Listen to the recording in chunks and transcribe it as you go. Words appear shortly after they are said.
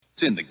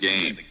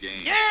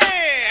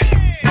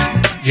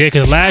Yeah,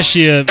 because last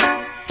year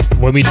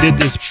when we did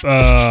this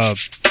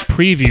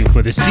preview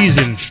for the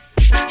season,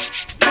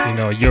 you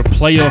know, your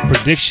playoff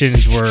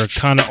predictions were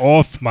kind of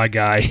off, my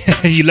guy.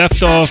 You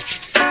left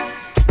off.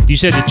 You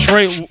said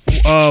Detroit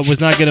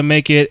was not going to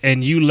make it,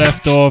 and you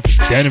left off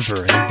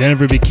Denver. And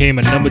Denver became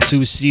a number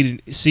 2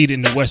 seed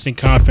in the Western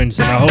Conference.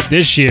 And I hope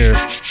this year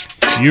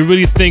you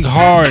really think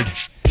hard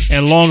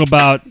and long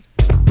about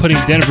putting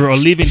Denver or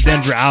leaving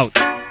Denver out.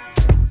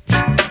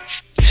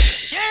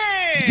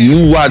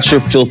 You watch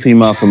your filthy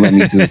mouth and let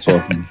me do the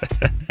talking.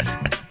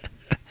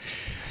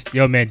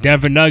 Yo, man,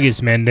 Denver Nuggets,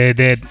 man,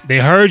 they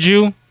heard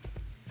you.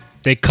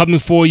 They coming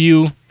for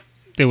you.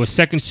 They were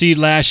 2nd seed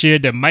last year.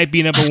 They might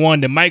be number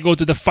 1. They might go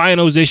to the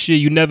finals this year.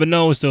 You never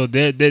know. So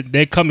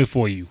they're coming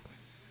for you.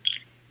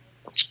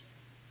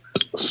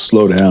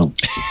 Slow down.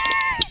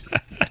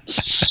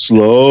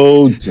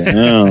 Slow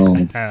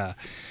down.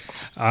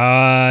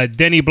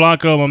 Denny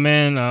Blanco, my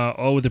man.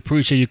 Always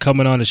appreciate you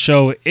coming on the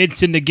show.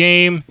 It's in the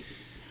game.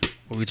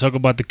 Where we talk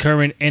about the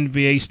current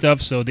NBA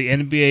stuff. So the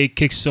NBA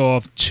kicks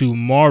off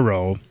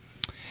tomorrow.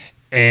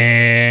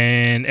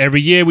 And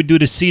every year we do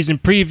the season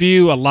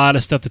preview, a lot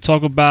of stuff to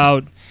talk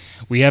about.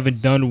 We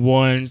haven't done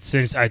one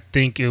since I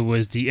think it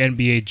was the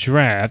NBA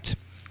draft.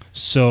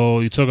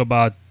 So you talk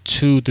about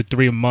 2 to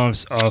 3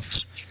 months of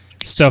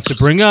stuff to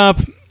bring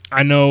up.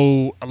 I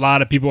know a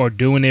lot of people are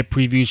doing their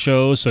preview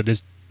shows, so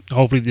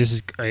hopefully this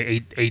is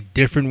a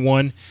different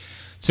one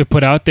to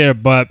put out there.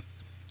 But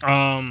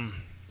I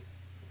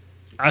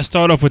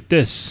start off with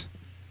this.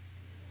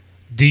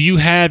 Do you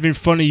have in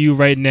front of you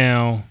right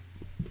now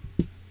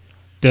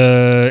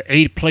the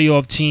 8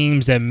 playoff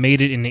teams that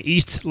made it in the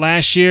East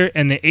last year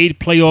and the 8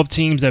 playoff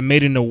teams that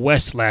made it in the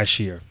West last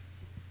year?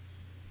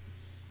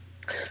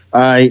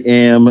 I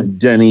am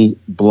Denny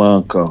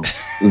Blanco.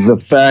 The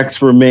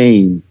facts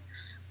remain.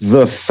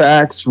 The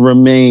facts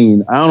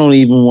remain. I don't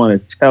even want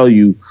to tell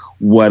you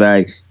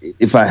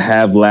if I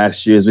have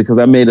last year's, because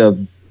I made a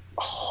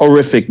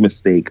horrific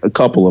mistake, a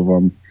couple of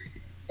them,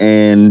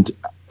 and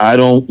I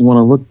don't want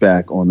to look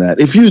back on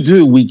that. If you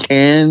do, we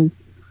can.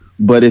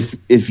 But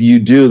if you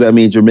do, that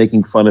means you're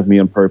making fun of me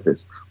on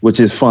purpose,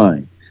 which is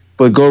fine.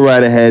 But go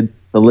right ahead.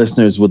 The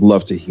listeners would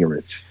love to hear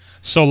it.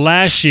 So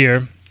last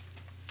year,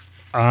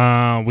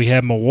 we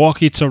had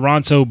Milwaukee,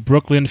 Toronto,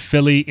 Brooklyn,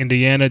 Philly,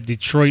 Indiana,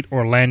 Detroit,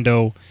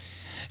 Orlando,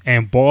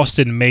 and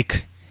Boston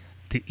make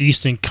the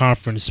Eastern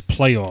Conference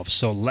playoffs.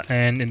 So,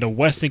 and in the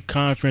Western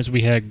Conference,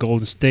 we had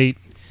Golden State,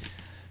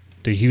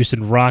 the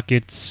Houston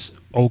Rockets,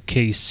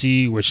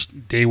 OKC, which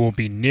they won't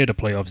be near the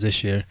playoffs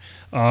this year.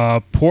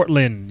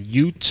 Portland,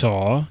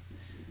 Utah,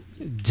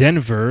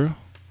 Denver.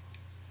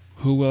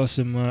 Who else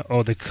am I?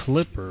 Oh, the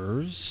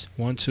Clippers.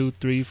 1, 2,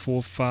 3,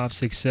 4, 5,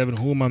 6, 7.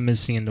 Who am I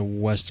missing in the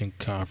Western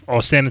Conference? Oh,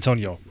 San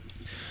Antonio.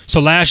 So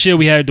last year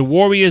we had the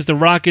Warriors, the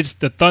Rockets,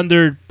 the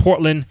Thunder,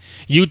 Portland,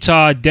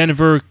 Utah,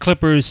 Denver,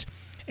 Clippers,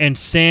 and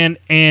San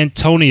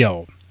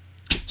Antonio.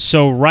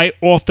 So right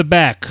off the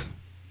back,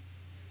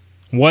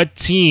 what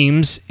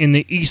teams in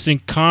the Eastern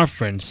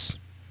Conference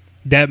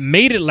that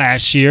made it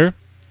last year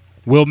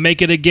will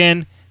make it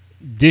again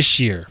this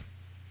year,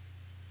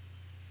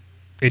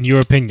 in your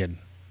opinion?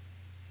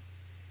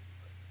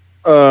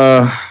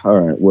 All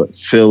right. What?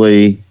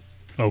 Philly.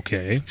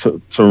 Okay.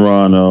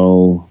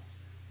 Toronto.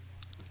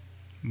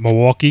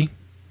 Milwaukee.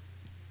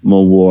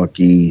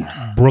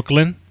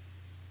 Brooklyn.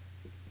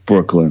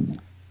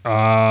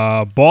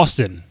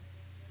 Boston.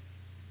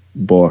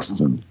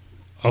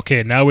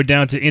 Okay, now we're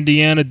down to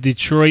Indiana,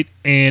 Detroit,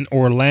 and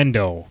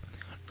Orlando.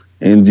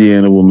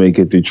 Indiana will make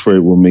it.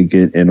 Detroit will make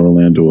it, and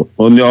Orlando.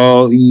 Oh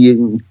no, yeah.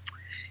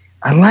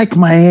 I like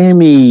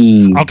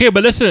Miami. Okay,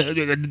 but listen,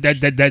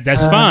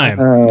 that's fine.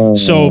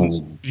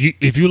 So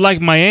if you like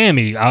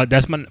Miami,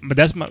 that's my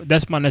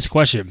next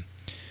question.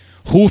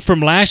 Who from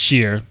last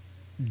year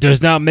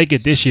does not make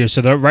it this year? So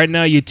that right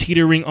now you're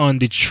teetering on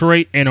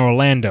Detroit and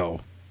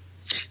Orlando.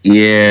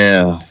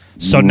 Yeah.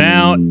 So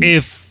now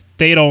if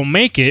they don't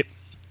make it,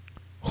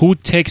 who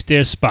takes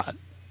their spot?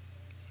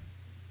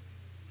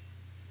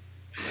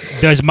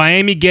 Does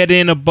Miami get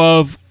in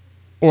above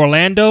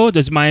Orlando?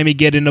 Does Miami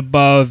get in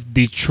above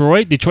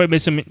Detroit? Detroit made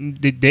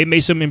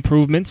some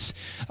improvements.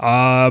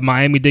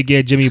 Miami did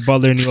get Jimmy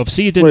Butler in the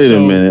offseason. Wait a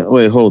minute.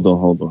 Wait, hold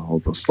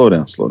on. Slow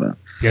down.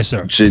 Yes,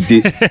 sir.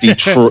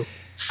 Detroit.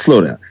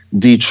 Slow down.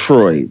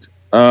 Detroit.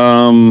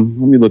 Let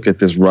me look at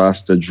this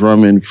roster.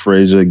 Drummond,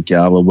 Frazier,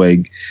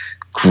 Galloway,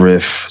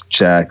 Griff,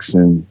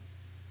 Jackson,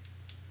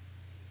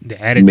 They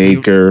added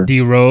Maker,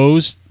 D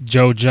Rose,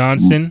 Joe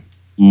Johnson,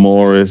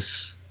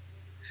 Morris,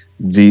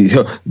 D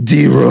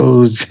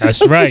Rose.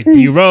 That's right,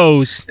 D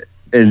Rose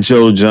and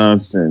Joe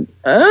Johnson.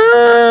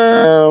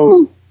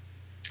 All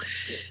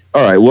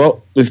right.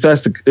 Well, if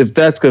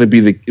that's gonna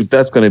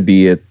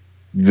be it,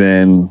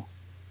 then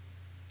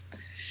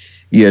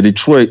yeah,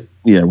 Detroit.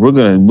 Yeah, we're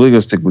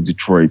gonna stick with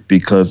Detroit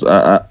because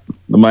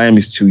the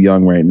Miami's too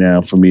young right now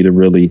for me to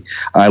really.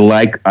 I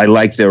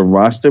like their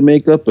roster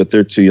makeup, but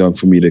they're too young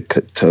for me to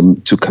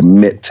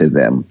commit to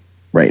them.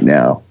 right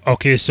now.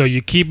 Okay, so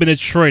you keep in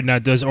Detroit now.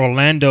 Does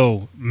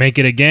Orlando make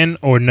it again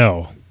or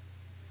no?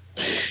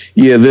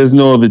 Yeah, there's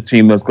no other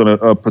team that's going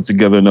to put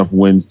together enough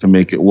wins to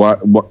make it.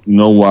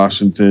 No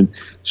Washington,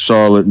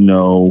 Charlotte,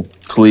 no.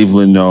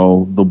 Cleveland,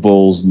 no. The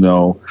Bulls,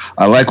 no.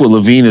 I like what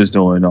Levine is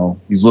doing, though.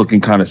 He's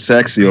looking kind of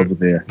sexy over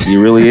there. He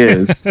really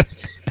is.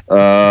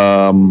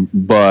 But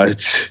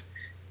it's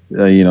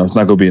not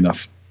going to be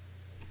enough.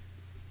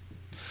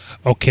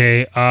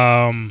 Okay.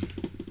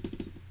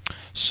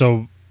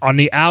 So on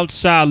the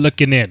outside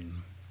looking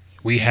in,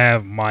 we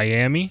have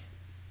Miami,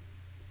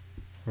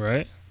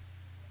 right?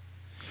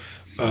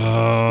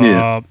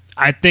 Yeah.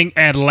 I think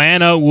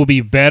Atlanta will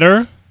be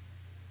better.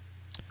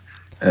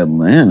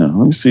 Atlanta.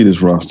 Let me see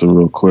this roster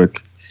real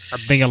quick. I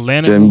think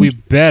Atlanta will be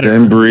better.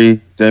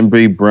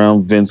 Denbury,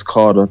 Brown, Vince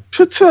Carter,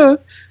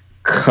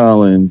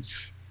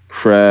 Collins,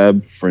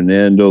 Crab,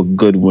 Fernando,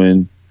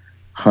 Goodwin,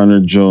 Hunter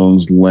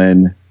Jones,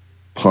 Len,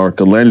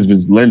 Parker.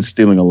 Len's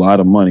stealing a lot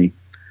of money.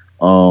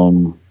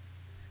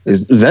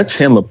 Is that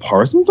Chandler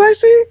Parsons I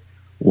see?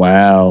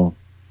 Wow.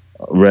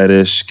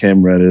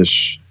 Cam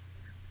Reddish,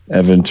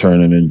 Evan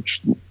Turner, and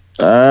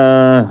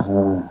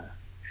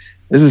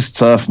this is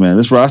tough, man.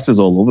 This roster's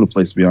all over the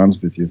place, to be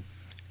honest with you.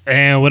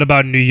 And what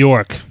about New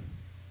York?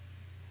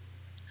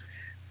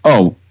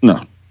 Oh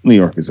no, New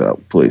York is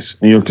out. Please,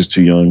 New York is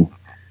too young.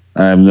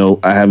 I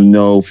have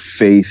no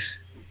faith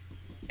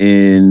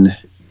in.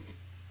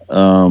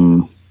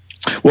 Well,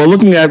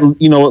 looking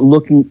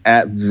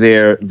at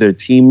their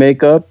team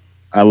makeup,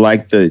 I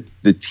like the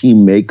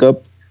team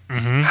makeup.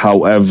 Mm-hmm.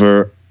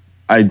 However,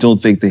 I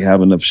don't think they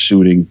have enough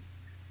shooting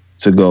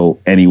to go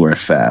anywhere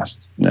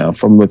fast. Now,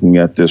 if I'm looking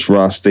at this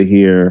roster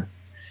here,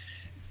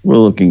 we're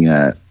looking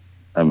at,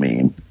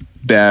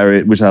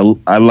 Barrett, which I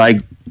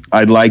like.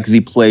 I like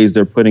the plays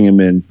they're putting him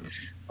in.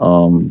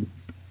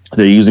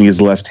 They're using his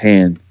left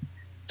hand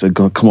to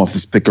come off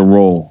his pick and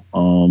roll.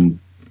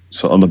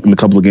 So in a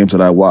couple of games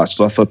that I watched,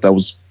 so I thought that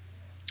was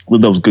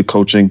good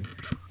coaching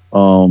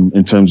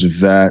in terms of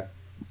that.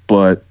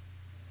 But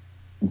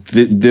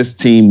this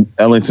team,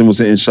 Ellington was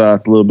hitting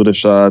shots, a little bit of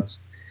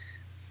shots,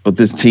 but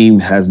this team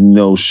has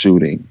no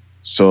shooting.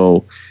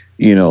 So,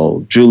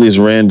 Julius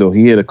Randle,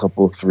 he hit a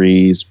couple of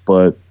threes,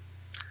 but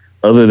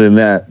other than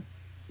that,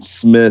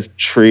 Smith,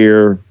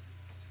 Trier,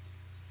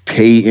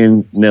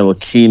 Payton,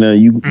 Ntilikina,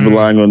 you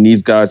relying on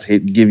these guys to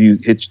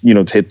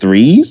hit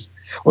threes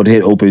or to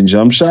hit open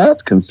jump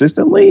shots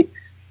consistently?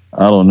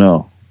 I don't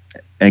know.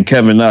 And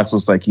Kevin Knox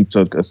looks like he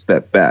took a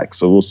step back,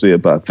 so we'll see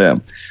about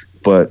them.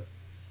 But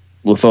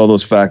with all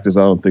those factors,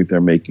 I don't think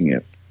they're making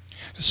it.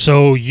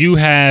 So you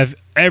have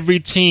every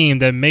team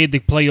that made the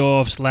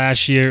playoffs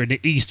last year in the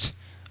East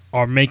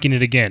are making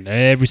it again.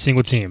 Every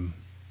single team.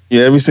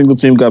 Yeah, every single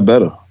team got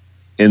better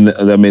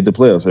that made the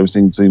playoffs. Every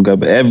single team got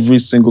better. Every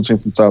single team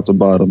from top to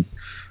bottom.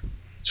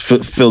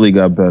 Philly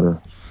got better.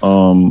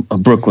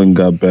 Brooklyn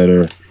got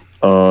better.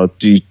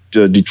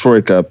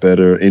 Detroit got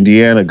better.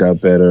 Indiana got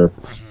better.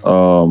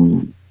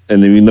 And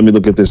then let me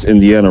look at this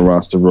Indiana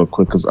roster real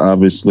quick, because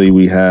obviously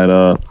we had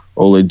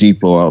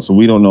Oladipo out, so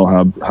we don't know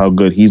how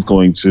good he's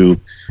going to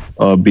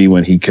be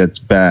when he gets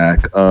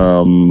back.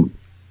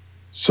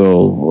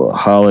 So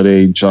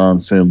Holiday,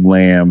 Johnson,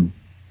 Lamb,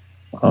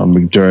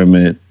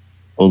 McDermott,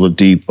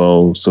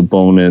 Oladipo,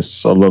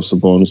 Sabonis. I love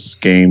Sabonis'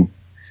 game.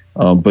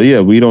 But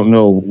yeah, we don't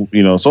know.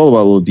 It's all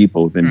about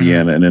Oladipo with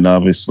Indiana, and then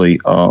obviously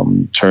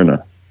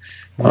Turner.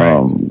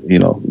 Right.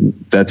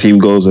 That team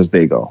goes as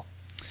they go.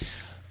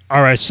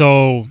 All right,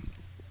 so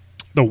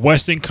the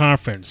Western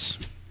Conference,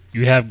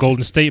 you have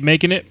Golden State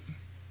making it?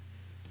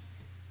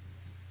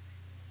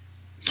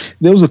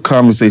 There was a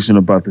conversation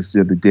about this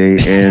the other day,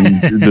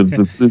 and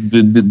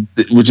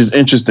which is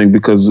interesting,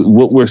 because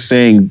what we're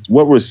saying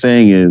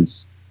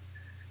is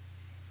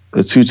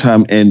a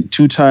two-time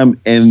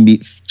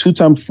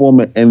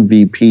former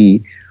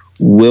MVP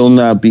will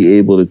not be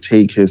able to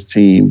take his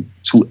team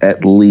to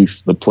at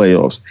least the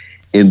playoffs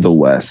in the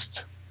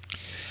West.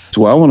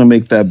 Do I want to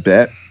make that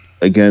bet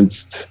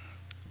against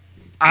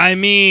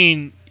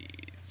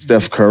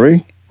Steph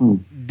Curry?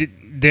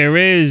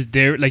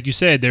 There, like you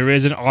said, there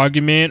is an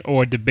argument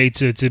or debate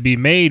to be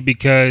made,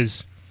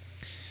 because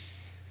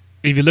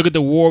if you look at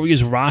the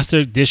Warriors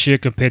roster this year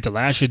compared to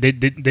last year,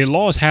 they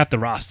lost half the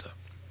roster.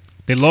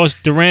 They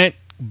lost Durant,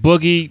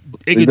 Boogie,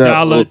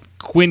 Iguodala,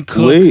 Quinn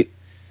Cook.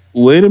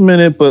 Wait a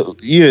minute,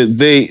 but yeah,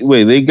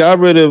 they got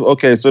rid of.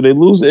 Okay, so they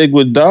lose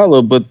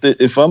Iguodala, but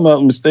if I'm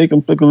not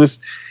mistaken,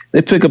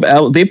 they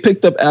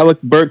picked up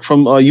Alec Burke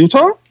from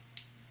Utah.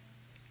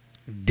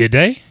 Did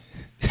they?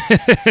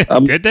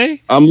 Did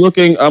they? I'm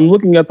looking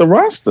at the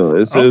roster.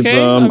 It says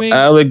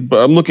Alec.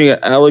 I'm looking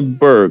at Alec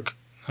Burke.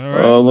 All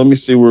right. Let me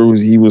see where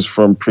he was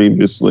from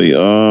previously.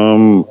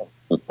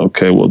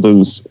 Okay, well,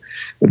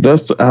 if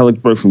that's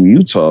Alec Burke from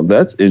Utah,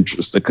 that's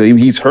interesting.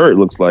 He's hurt.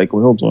 Looks like.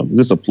 Well, hold on. Is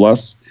this a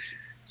plus?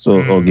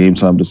 So, game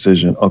time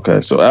decision. Okay,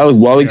 so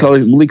Willie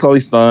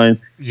Cauley-Stein,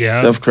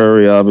 Steph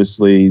Curry,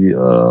 obviously.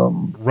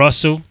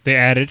 Russell, they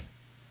added.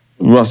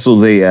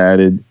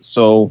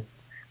 So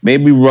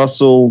maybe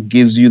Russell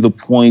gives you the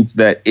points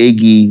that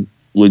Iggy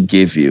would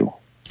give you.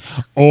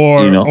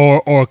 or You know,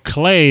 or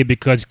Clay,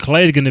 because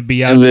Clay is going to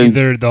be out and then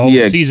either the whole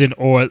yeah, season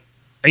or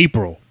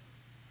April.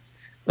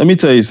 let me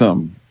tell you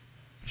something.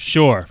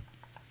 Sure.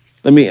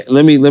 Let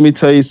me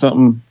tell you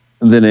something,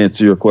 and then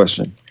answer your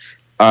question.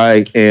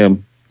 I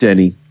am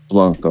Denny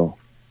Blanco.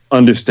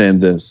 Understand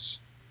this.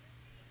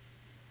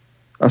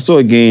 I saw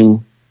a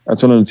game. I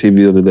turned on the TV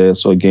the other day. I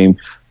saw a game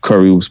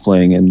Curry was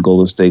playing and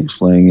Golden State was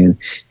playing in.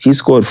 He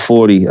scored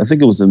 40. I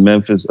think it was in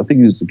Memphis. I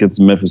think it was against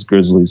the Memphis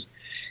Grizzlies.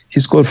 He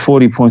scored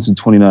 40 points in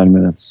 29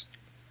 minutes.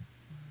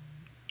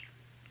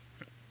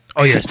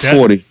 Oh yes,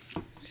 40.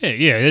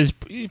 Yeah. It's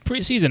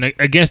preseason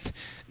against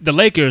the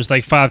Lakers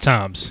like 5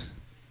 times.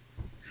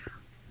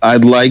 I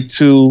would like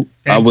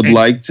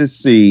to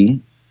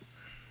see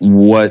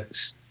what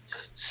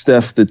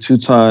Steph, the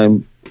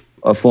two-time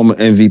former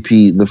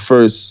MVP, the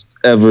first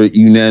ever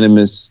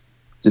unanimous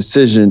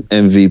decision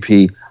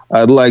MVP.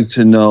 I'd like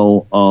to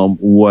know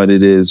what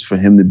it is for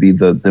him to be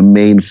the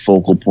main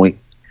focal point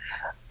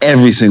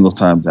every single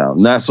time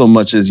down. Not so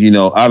much as,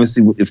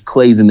 obviously if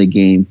Clay's in the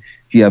game,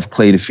 you have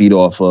Clay to feed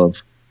off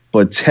of.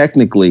 But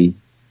technically,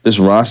 this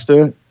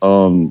roster,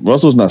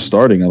 Russell's not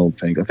starting, I don't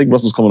think. I think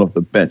Russell's coming off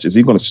the bench. Is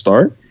he going to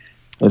start?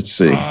 Let's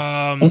see.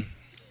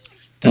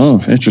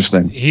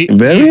 Interesting.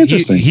 Very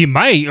interesting. He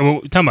might.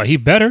 Talking about he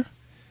better.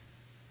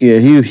 Yeah,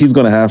 he's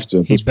going to have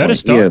to. He better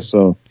start. Yeah,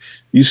 so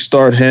you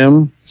start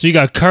him. So you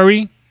got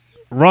Curry,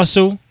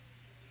 Russell,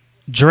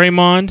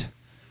 Draymond.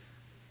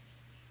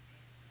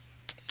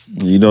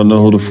 You don't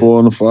know who the 4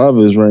 and the 5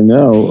 is right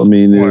now. I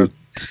mean,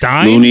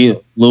 Stein,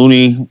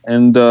 Looney,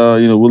 and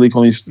Willie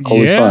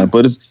Cauley-Stein.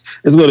 But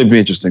it's going to be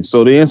interesting.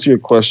 So to answer your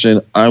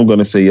question, I'm going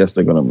to say yes,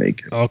 they're going to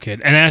make it. Okay,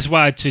 and that's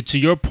why to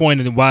your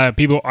point and why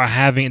people are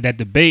having that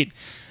debate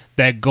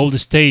that Golden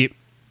State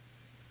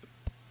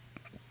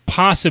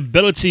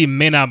possibility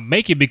may not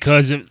make it,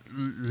 because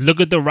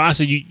look at the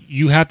roster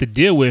you have to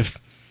deal with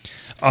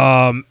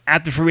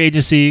at the free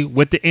agency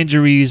with the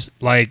injuries.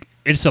 Like,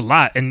 it's a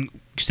lot, and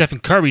Stephen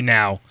Curry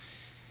now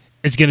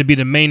is going to be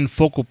the main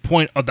focal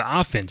point of the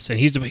offense, and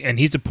he's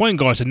the point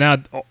guard. So now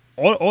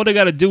all they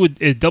got to do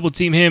is double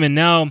team him, and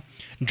now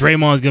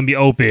Draymond's going to be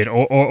open,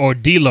 or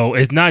D'Lo.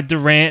 It's not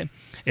Durant,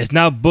 it's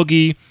not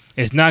Boogie,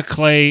 it's not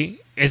Clay.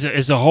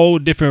 It's a whole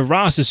different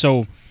roster.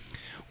 So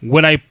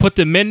would I put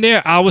them in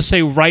there? I would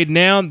say right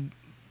now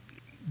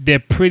they're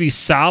pretty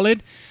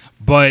solid,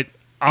 but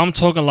I'm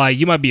talking like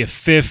you might be a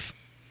 5th,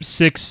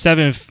 6th,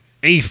 7th,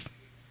 8th.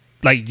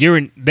 Like they're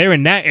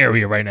in that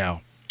area right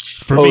now.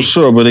 Oh, me.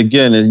 Sure, but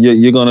again,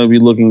 you're going to be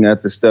looking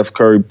at the Steph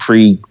Curry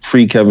pre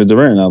Kevin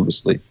Durant.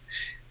 Obviously,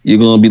 you're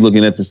going to be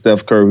looking at the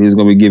Steph Curry who's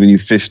going to be giving you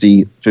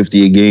 50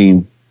 a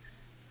game,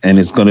 and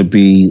it's going to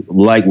be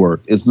light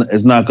work.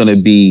 It's not going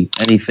to be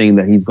anything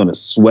that he's going to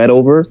sweat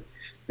over,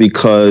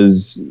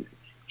 because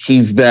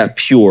he's that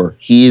pure.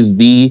 He is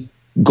the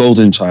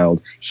golden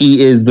child.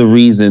 He is the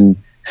reason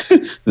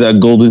that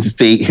Golden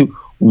State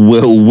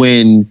will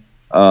win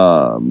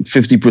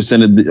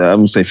 50% of I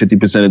would say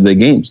 50% of their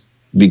games,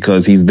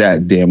 because he's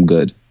that damn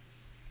good.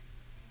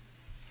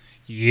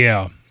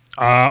 Yeah.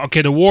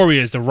 Okay, the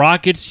Warriors, the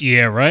Rockets,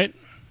 yeah, right?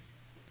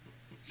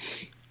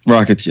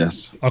 Rockets,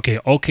 yes. Okay,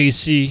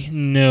 OKC,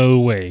 no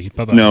way.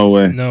 Bye-bye. No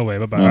way.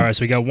 Bye-bye. No. All right,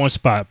 so we got one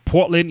spot.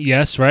 Portland,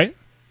 yes, right?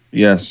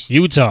 Yes.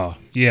 Utah,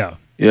 yeah.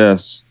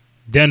 Yes.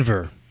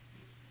 Denver.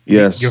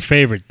 Yes. Your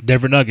favorite,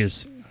 Denver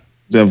Nuggets.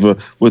 Denver,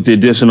 with the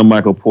addition of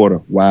Michael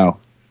Porter. Wow.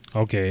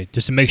 Okay,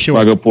 just to make sure.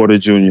 Michael Porter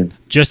Jr.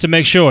 Just to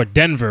make sure,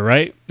 Denver,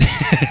 right?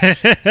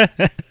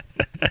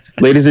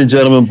 Ladies and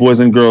gentlemen,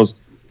 boys and girls,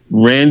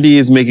 Randy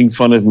is making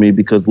fun of me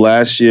because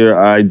last year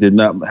I did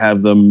not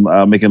have them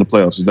making the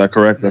playoffs. Is that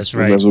correct? That's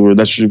right.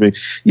 That should be.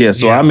 Yeah.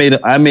 So yeah.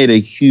 I made a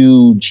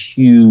huge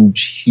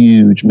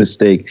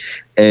mistake,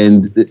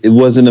 and it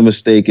wasn't a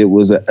mistake. It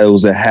was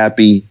a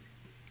happy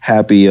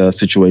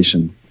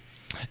situation.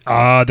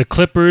 The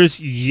Clippers,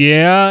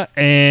 yeah,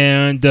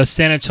 and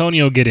San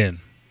Antonio get in.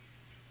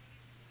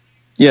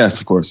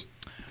 Yes, of course.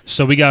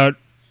 So we got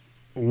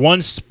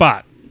one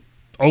spot.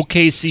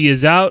 OKC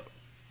is out.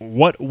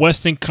 What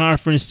Western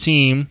Conference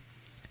team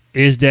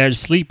is that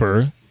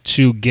sleeper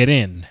to get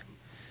in?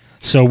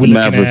 So we're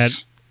looking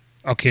at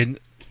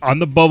on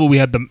the bubble we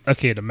have the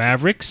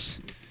Mavericks.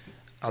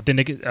 I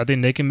think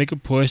they can make a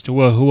push.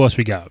 Well, who else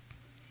we got?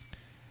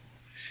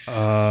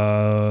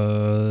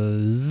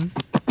 I'm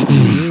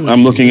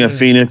looking at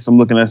Phoenix. I'm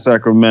looking at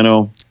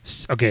Sacramento.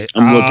 Okay,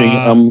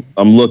 I'm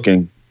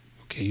looking.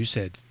 Okay, you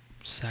said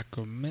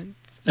Sacramento.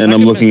 And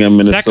I'm looking at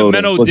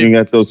Minnesota. Looking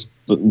at those.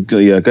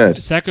 Yeah, go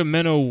ahead.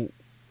 Sacramento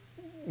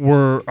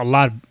was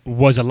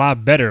a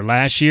lot better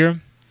last year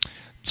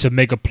to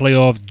make a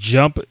playoff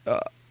jump.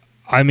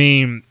 But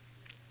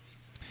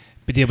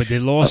they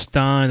lost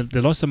Stein.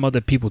 They lost some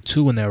other people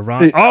too in their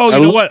roster.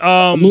 What?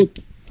 I'm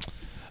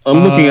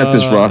looking at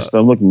this roster.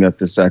 I'm looking at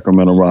this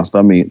Sacramento roster.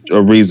 I mean,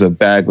 Ariza,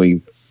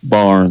 Bagley,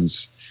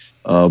 Barnes,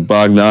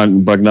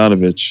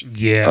 Bogdanovich,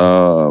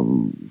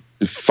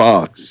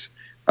 Fox.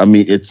 I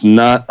mean, it's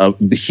not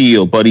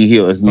Buddy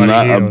Hield. It's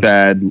not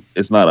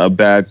a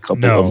bad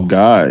couple of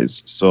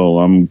guys. So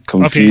I'm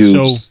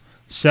confused.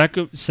 Okay,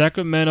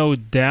 Sacramento,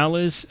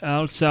 Dallas.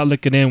 Outside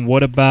looking in.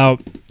 What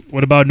about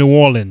New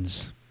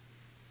Orleans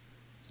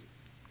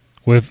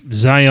with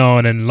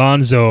Zion and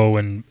Lonzo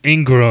and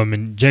Ingram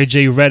and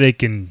J.J.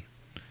 Redick and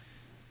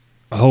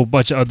a whole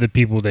bunch of other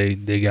people they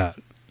got.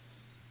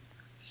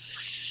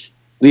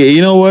 Yeah,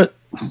 you know what?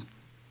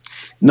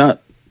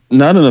 Not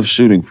enough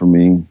shooting for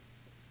me.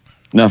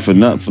 Not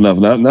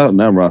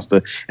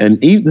roster.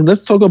 And even,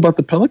 let's talk about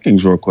the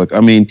Pelicans real quick.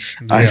 I mean,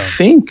 Yeah. I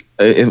think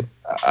if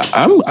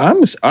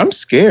I'm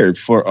scared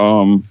for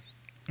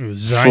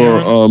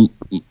Zion.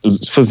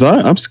 for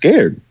Zion. I'm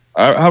scared.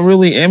 I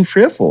really am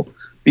fearful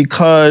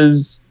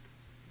because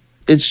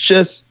it's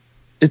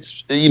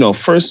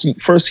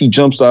first he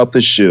jumps out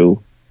the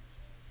shoe,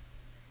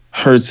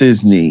 hurts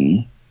his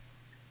knee,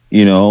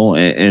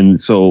 and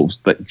so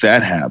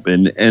that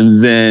happened,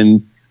 and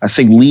then I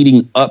think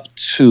leading up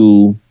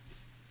to,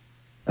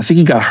 I think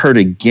he got hurt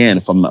again,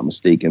 if I'm not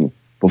mistaken,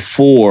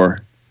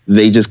 before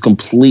they just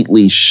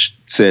completely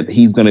said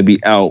he's going to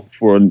be out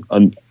for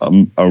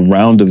a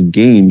round of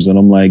games. And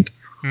I'm like,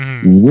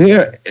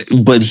 where?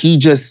 But he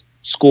just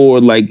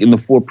scored, like, in the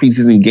 4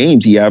 preseason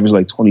games, he averaged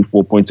like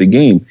 24 points a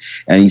game.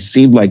 And he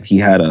seemed like he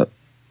had a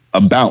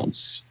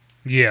bounce.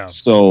 Yeah.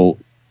 So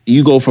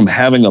you go from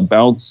having a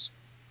bounce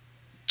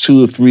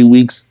 2 or 3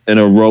 weeks in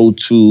a row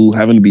to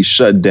having to be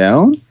shut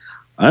down.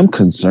 I'm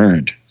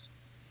concerned.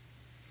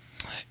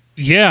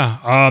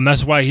 Yeah,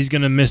 that's why he's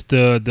gonna miss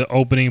the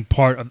opening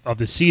part of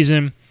the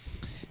season.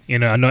 I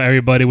know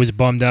everybody was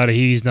bummed out that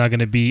he's not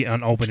gonna be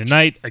on opening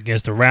night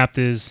against the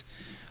Raptors,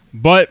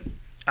 but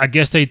I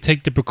guess they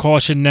take the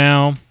precaution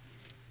now,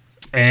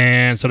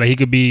 and so that he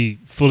could be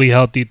fully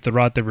healthy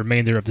throughout the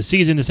remainder of the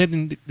season.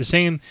 The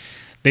same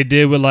they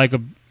did with like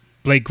a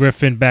Blake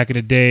Griffin back in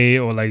the day,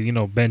 or like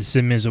Ben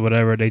Simmons or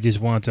whatever. They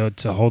just wanted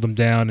to hold him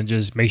down and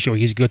just make sure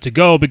he's good to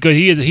go, because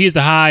he is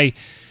the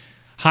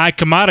high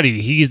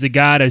commodity. He's the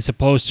guy that's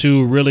supposed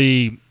to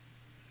really,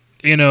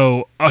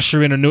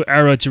 usher in a new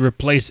era to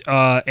replace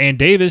Ann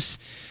Davis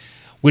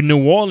with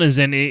New Orleans,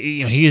 and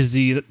he is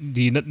the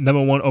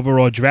number 1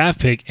 overall draft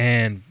pick.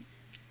 And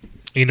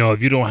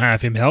if you don't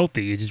have him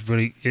healthy,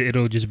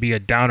 it'll just be a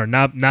downer.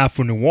 Not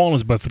for New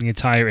Orleans, but for the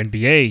entire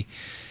NBA.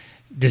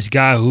 This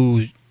guy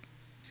who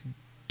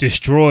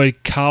destroyed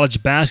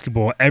college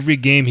basketball. Every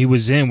game he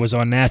was in was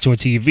on national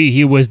TV.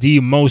 He was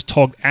the most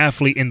talked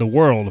athlete in the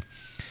world.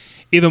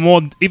 Even more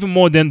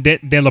than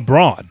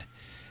LeBron.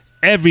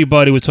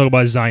 Everybody was talking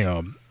about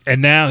Zion, and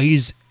now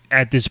he's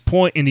at this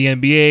point in the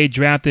NBA,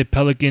 drafted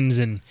Pelicans,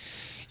 and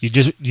you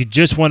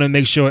just want to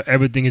make sure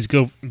everything is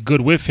good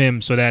with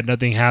him, so that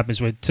nothing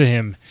happens to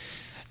him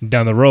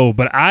down the road.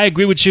 But I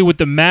agree with you with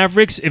the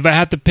Mavericks. If I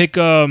have to pick,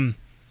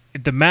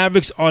 if the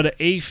Mavericks are the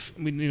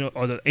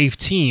eighth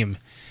team,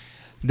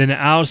 then the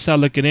outside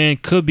looking in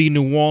could be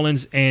New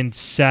Orleans and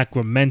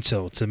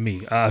Sacramento to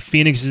me.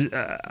 Phoenix is,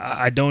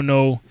 I don't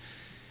know.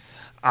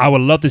 I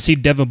would love to see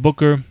Devin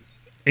Booker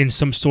in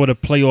some sort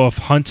of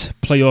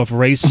playoff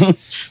race.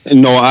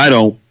 No, I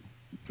don't.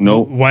 No.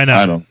 Why not?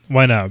 I don't.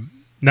 Why not?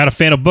 Not a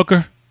fan of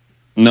Booker?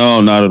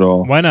 No, not at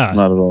all. Why not?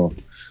 Not at all.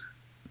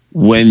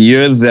 When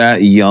you're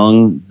that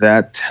young,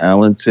 that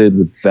talented,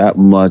 with that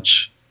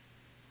much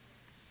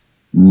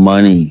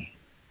money,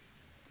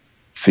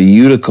 for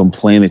you to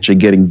complain that you're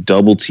getting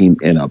double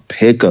teamed in a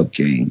pickup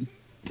game.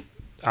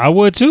 I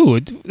would too.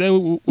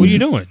 What are you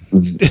doing?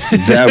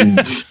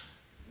 That...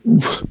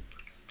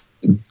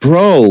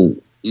 Bro,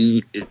 do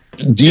you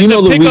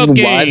know the reason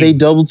why they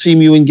double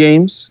team you in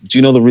games? Do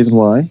you know the reason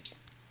why?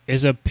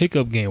 It's a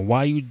pickup game. Why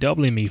are you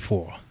doubling me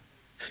for?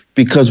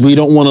 Because we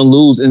don't want to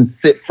lose and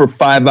sit for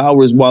 5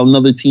 hours while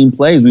another team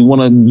plays. We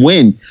want to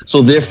win.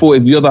 So therefore,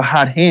 if you're the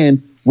hot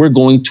hand, we're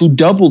going to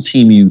double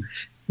team you.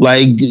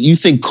 Like, you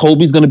think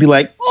Kobe's going to be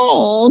like,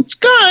 oh,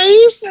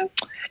 guys,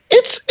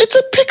 it's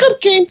a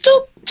pickup game.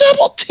 Don't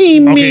double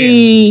team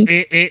me.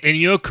 In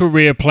your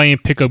career playing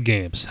pickup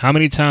games, how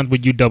many times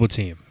would you double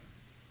team?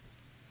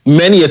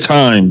 Many a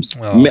times.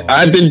 Oh.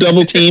 I've been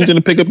double teamed in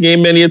a pickup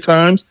game many a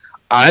times.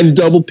 I've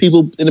doubled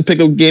people in a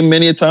pickup game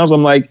many a times.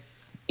 I'm like,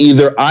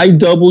 either I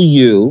double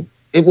you.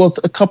 It was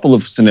a couple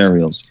of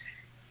scenarios.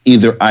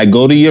 Either I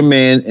go to your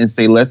man and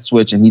say, let's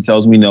switch, and he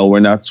tells me, no,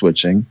 we're not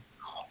switching.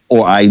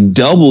 Or I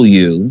double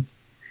you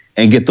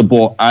and get the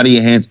ball out of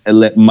your hands and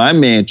let my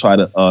man try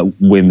to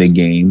win the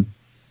game.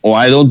 Or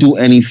I don't do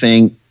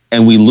anything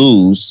and we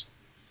lose,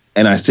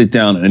 and I sit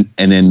down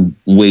and then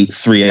wait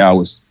 3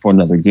 hours for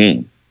another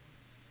game.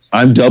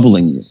 I'm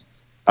doubling you.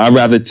 I'd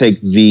rather take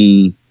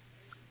the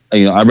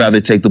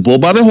bull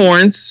by the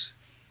horns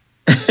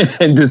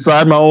and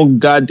decide my own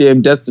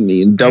goddamn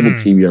destiny and double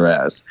team your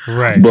ass.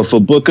 Right. But for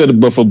Booker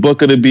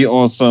to be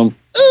on some,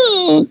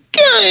 oh,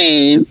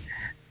 guys,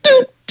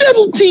 don't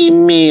double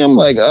team me. I'm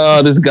like,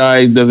 oh, this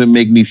guy doesn't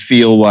make me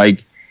feel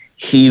like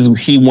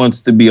he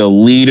wants to be a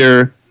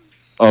leader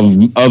of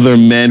other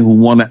men who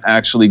want to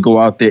actually go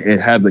out there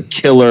and have the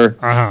killer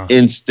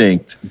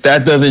instinct.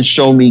 That doesn't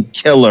show me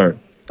killer.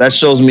 That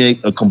shows me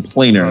a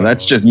complainer.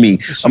 That's just me.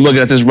 I'm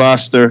looking at this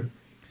roster.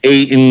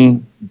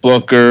 Ayton,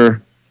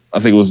 Booker, I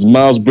think it was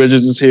Miles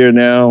Bridges is here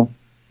now.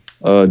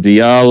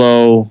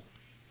 Diallo,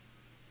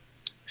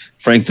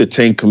 Frank the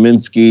Tank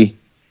Kaminsky,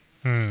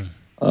 Hmm.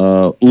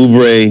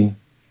 Oubre,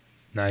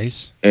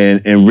 Nice.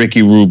 and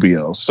Ricky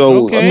Rubio. So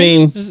I Okay.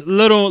 mean, Just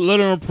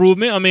little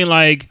improvement. I mean,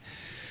 like,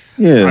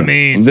 I yeah,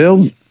 mean,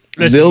 listen,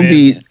 they'll man.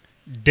 be.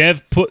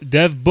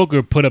 Dev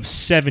Booker put up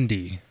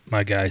 70.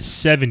 My guy,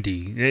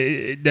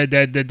 70.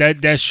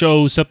 That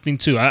shows something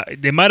too.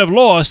 They might have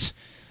lost,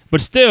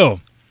 but still,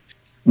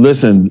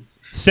 Listen,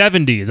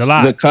 70 is a the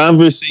lot.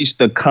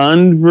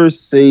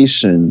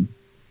 conversation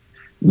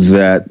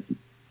that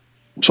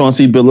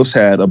Chauncey Billups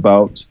had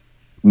about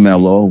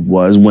Melo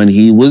was when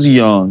he was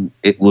young,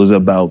 it was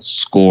about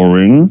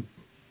scoring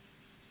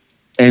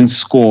and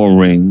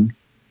scoring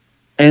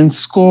and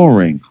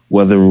scoring.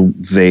 Whether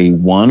they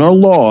won or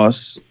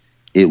lost,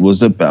 it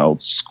was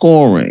about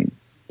scoring.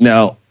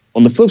 Now,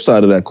 on the flip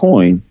side of that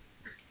coin,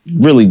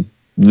 really,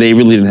 they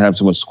really didn't have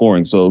too much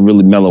scoring. So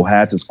really, Melo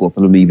had to score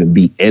for them to even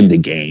be in the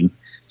game.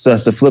 So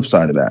that's the flip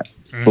side of that.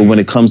 But when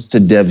it comes to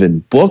Devin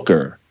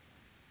Booker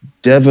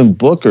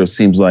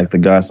seems like the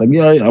guy's like,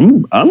 yeah,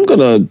 I'm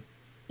gonna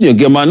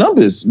get my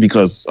numbers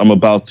because I'm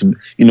about to,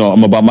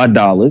 I'm about my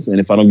dollars. And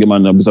if I don't get my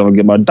numbers, I don't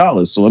get my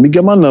dollars. So let me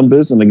get my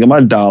numbers and I get my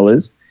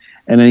dollars.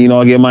 And then,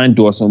 I'll get my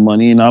endorsement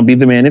money and I'll be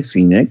the man in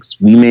Phoenix.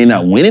 We may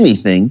not win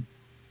anything,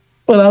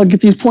 but I'll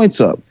get these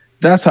points up.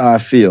 That's how I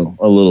feel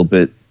a little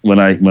bit when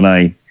I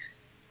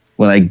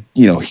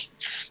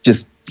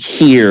just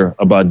hear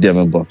about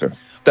Devin Booker.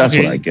 That's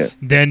what I get.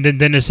 Then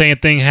the same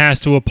thing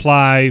has to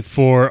apply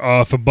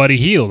for Buddy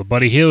Hield.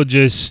 Buddy Hield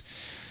just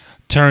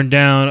turned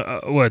down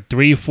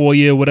 3-4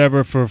 year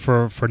whatever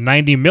for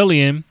 90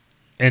 million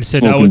and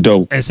said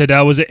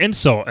that was an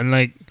insult, and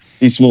like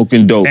he's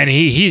smoking dope, and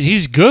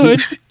he's good.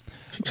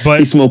 But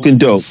he's smoking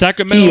dope.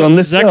 Sacramento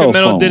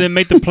didn't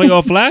make the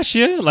playoff last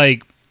year.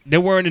 Like, they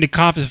weren't in the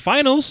conference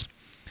finals.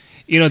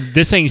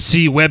 This ain't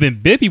C. Webb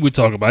and Bibby we're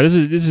talking about. This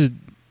is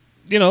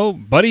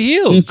Buddy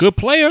Hield, good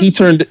player. He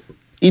turned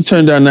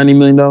down $90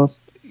 million.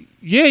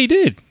 Yeah, he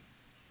did.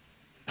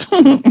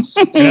 And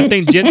I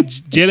think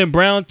Jaylen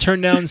Brown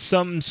turned down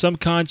some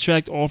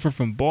contract offer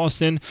from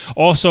Boston.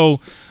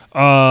 Also,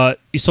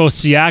 you saw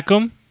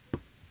Siakam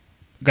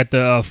got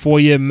the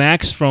 4-year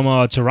max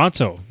from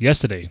Toronto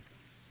yesterday.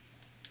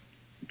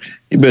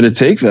 You better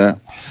take that.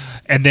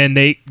 And then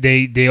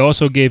they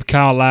also gave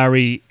Kyle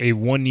Lowry a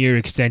 1-year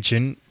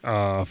extension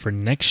for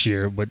next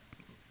year. But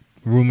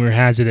rumor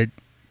has it that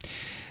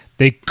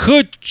they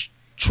could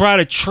try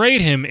to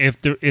trade him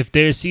if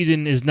their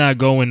season is not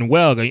going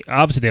well.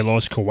 Obviously, they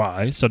lost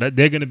Kawhi, so that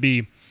they're going to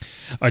be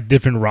a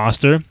different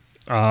roster.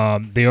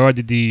 They are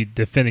the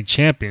defending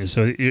champions,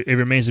 so it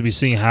remains to be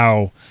seen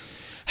how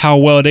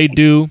well they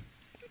do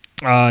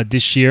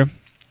this year.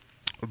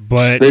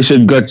 But they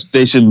should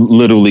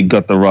literally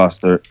gut the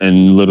roster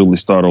and literally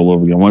start all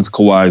over again. Once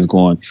Kawhi is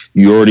gone,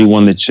 you already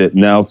won the chip.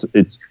 Now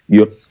it's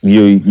you're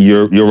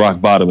rock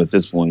bottom at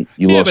this point.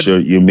 You lost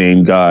your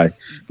main guy.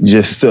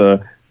 Just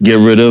get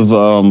rid of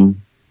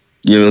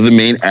the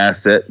main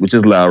asset, which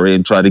is Lowry,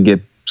 and try to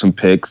get some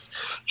picks.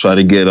 Try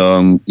to get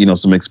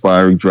some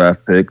expiring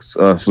draft picks,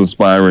 some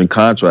expiring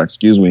contracts,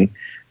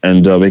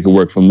 and make it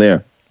work from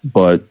there.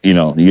 But you're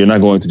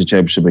not going to the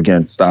championship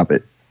again. Stop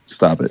it.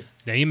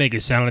 Yeah, you make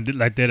it sound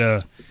like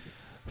that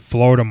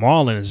Florida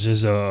Marlins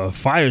just a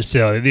fire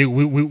sale.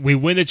 We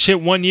win the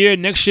chip 1 year,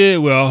 next year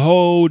we're a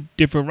whole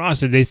different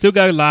roster. They still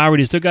got Lowry,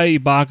 they still got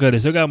Ibaka, they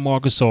still got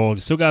Marcus Gasol,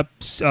 they still got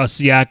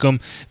Siakam,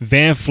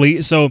 Van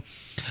Fleet. So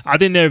I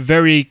think they're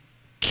very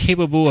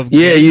capable of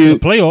getting to the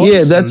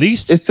playoffs. Yeah, at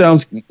least it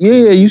sounds.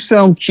 Yeah, you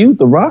sound cute.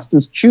 The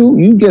roster's cute.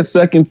 You get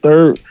second,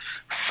 third,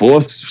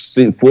 fourth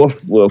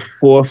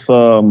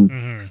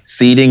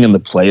seeding in the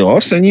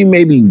playoffs, and you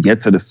maybe get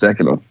to the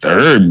second or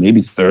third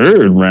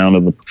round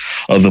of the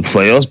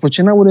playoffs, but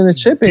you're not winning a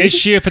chip.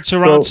 This year for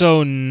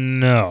Toronto,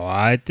 no.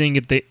 I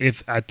think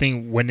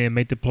when they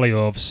make the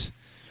playoffs,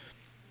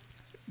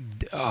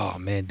 oh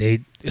man,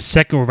 they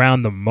second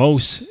round the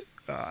most.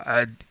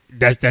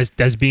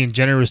 That's being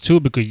generous too,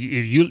 because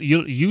if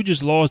you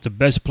just lost the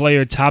best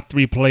player, top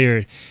 3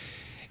 player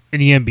in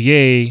the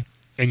NBA,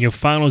 and your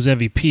Finals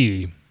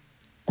MVP.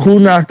 Who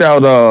knocked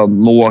out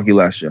Milwaukee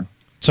last year?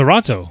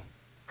 Toronto.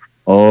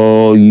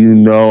 Oh,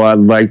 I'd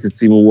like to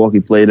see Milwaukee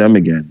play them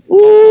again. Ooh,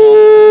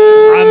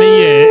 I mean,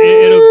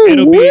 yeah,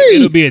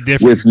 it'll be a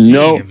different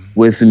team.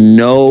 With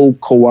no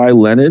Kawhi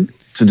Leonard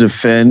to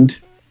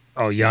defend.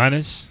 Oh,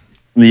 Giannis.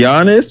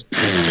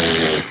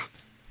 Pfft,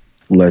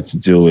 let's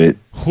do it.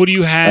 Who do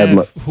you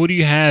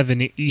have in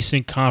the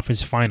Eastern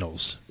Conference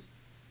Finals?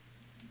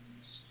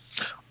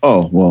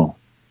 Oh well,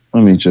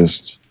 let me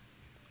just.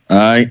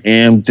 I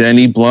am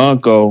Denny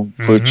Blanco.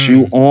 Put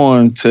you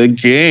on to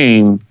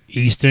game.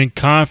 Eastern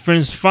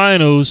Conference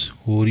Finals.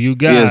 Who do you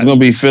got? Yeah, it's gonna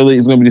be Philly.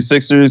 It's gonna be the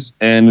Sixers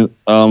and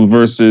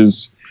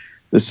versus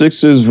the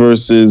Sixers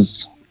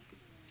versus.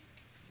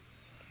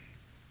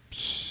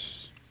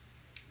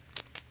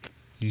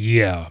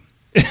 Yeah.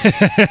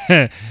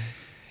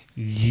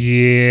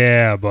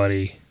 Yeah,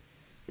 buddy.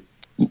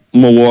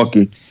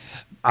 Milwaukee.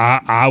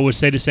 I would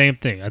say the same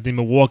thing. I think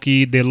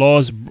Milwaukee, they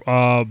lost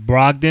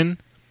Brogdon.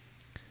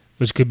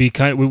 which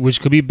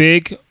could be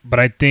big. But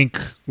I think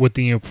with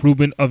the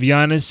improvement of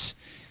Giannis,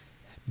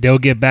 they'll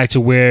get back to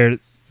where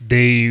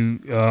they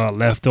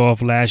left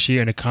off last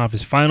year in the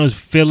conference finals.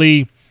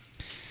 Philly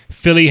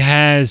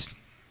is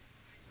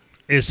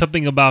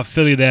something about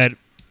Philly that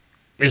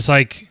it's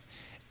like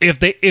if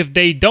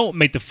they don't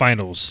make the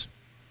finals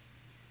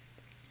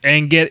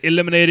and get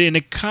eliminated in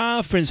the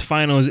conference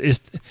finals,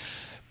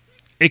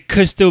 it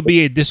could still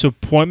be a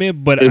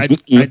disappointment. But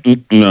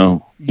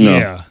no.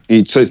 Yeah.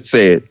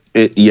 Say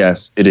it.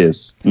 Yes, it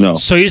is. No.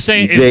 So you're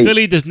saying if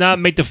Philly does not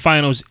make the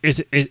finals,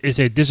 it's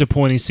a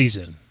disappointing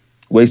season.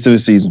 Waste of a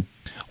season.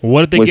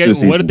 What if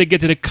they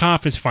get to the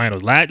conference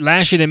finals?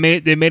 Last year they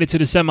made it to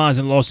the semis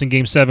and lost in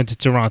Game 7 to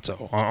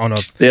Toronto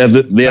They have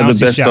the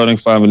best starting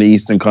five in the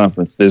Eastern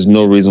Conference. There's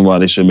no reason why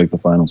they should make the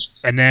finals.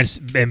 And that's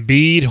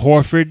Embiid,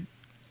 Horford,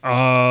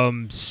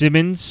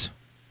 Simmons.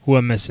 Who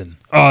am I missing?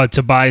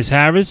 Tobias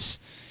Harris,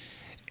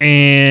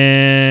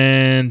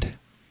 and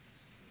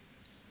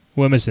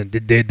who am I missing?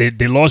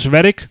 They lost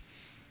Redick,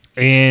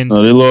 and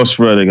no, they lost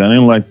Redick. I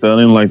didn't like that. I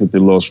didn't like that they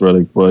lost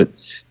Redick, but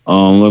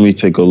let me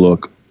take a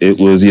look. It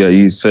was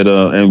you said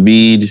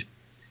Embiid. You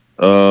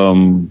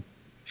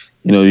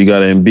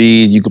got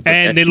Embiid. You could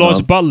and they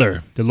lost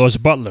Butler. They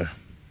lost Butler.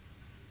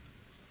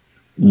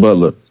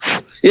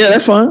 Yeah,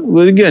 that's fine.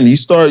 But again, you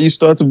start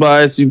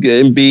Tobias. You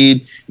get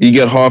Embiid. You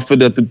get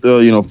Hartford at the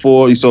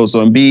 4. So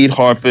Embiid,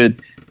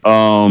 Hartford,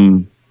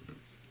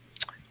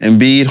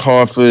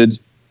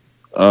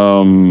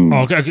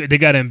 Okay, they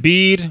got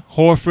Embiid,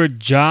 Horford,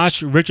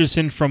 Josh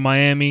Richardson from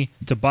Miami,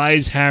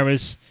 Tobias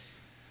Harris.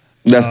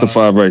 That's the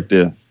 5 right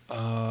there.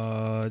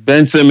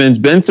 Ben Simmons,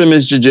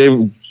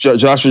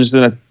 Josh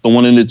Richardson at the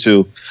 1 and the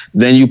 2.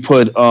 Then you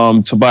put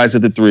Tobias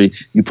at the 3.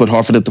 You put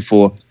Hartford at the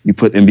 4. You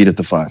put Embiid at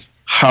the 5.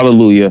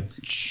 Hallelujah.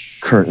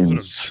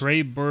 Curtains.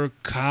 Trey Burke,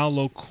 Kyle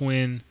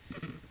O'Quinn.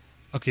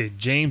 Okay,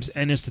 James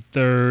Ennis the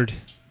 3rd.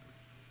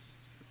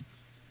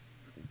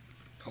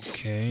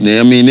 Okay. Yeah,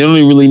 I mean, they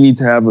don't really need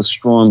to have a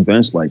strong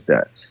bench like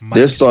that.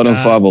 Their starting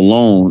 5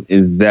 alone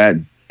is that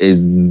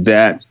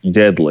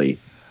deadly.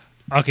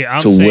 Okay, I'm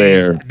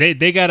saying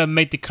they got to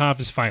make the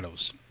conference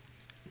finals,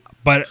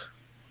 but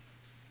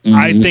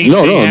I think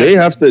they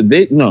have to.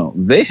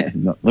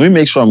 Let me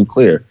make sure I'm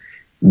clear.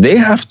 They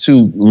have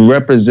to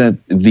represent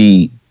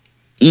the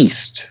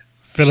East.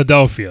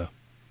 Philadelphia.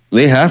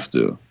 They have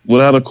to,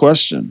 without a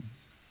question.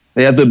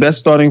 They have the best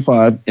starting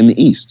 5 in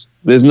the East.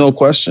 There's no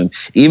question.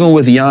 Even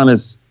with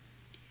Giannis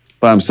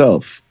by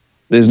himself,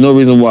 there's no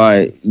reason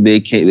why they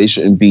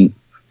shouldn't beat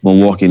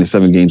Milwaukee in a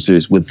 7-game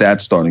series with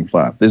that starting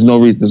 5. There's no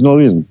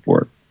reason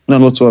for it.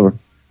 None whatsoever.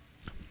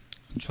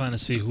 I'm trying to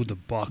see who the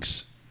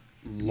Bucks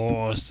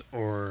lost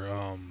or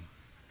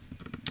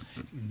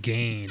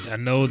gained. I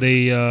know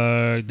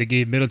they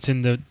gave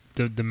Middleton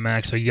the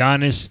max. So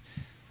Giannis,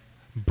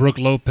 Brook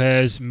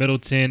Lopez,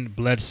 Middleton,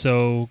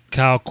 Bledsoe,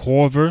 Kyle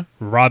Korver,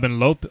 Robin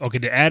Lopez. Okay,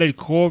 they added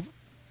Korver.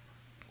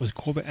 Was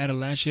Korver added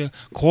last year?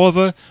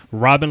 Korver,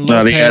 Robin Lopez.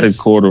 No, they added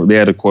Korver. They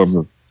added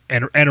Korver.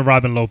 And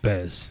Robin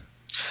Lopez.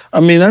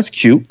 I mean, that's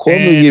cute.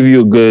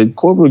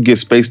 Korver will give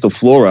space the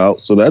floor out,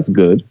 so that's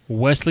good.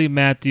 Wesley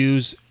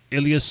Matthews,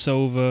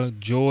 Ilyasova,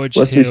 George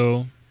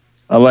Hill.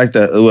 I like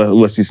that.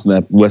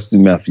 Wesley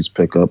Matthews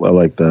pickup. I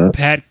like that.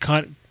 Pat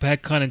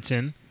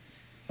Connaughton.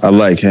 I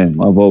like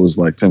him. I've always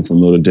liked him from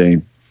Notre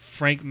Dame.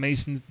 Frank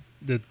Mason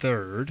the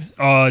 3rd.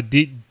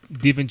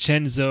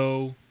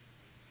 DiVincenzo.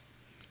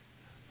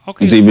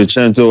 Okay.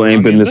 DiVincenzo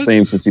ain't been the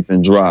same since he's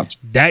been dropped.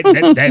 That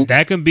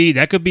could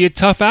be a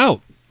tough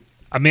out.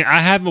 I mean, I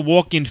have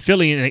Milwaukee and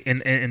Philly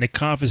in the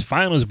conference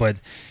finals, but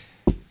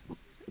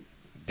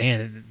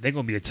man, they're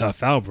gonna be a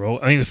tough out, bro.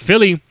 I mean,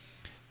 Philly.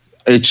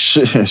 It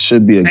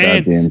should be a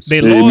goddamn.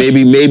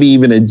 Maybe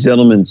even a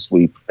gentleman's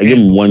sweep. I give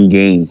them 1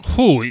 game.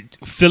 Who?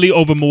 Philly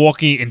over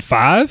Milwaukee in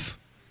 5?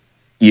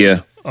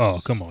 Yeah.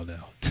 Oh, come on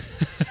now.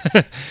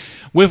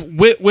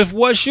 with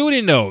what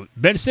shooting though?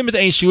 Ben Simmons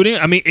ain't shooting.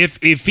 I mean, if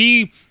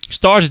he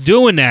starts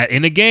doing that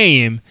in a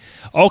game,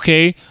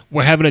 okay,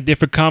 we're having a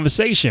different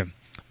conversation.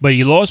 But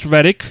you lost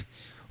Redick,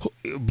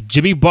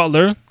 Jimmy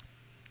Butler.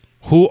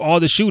 Who are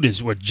the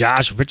shooters? What,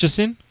 Josh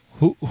Richardson?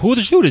 Who are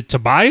the shooters?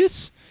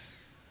 Tobias?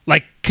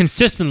 Like,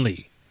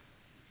 consistently.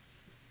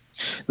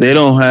 They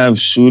don't have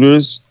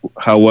shooters.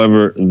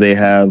 However, they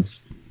have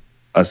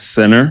a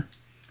center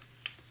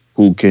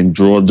who can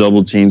draw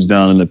double teams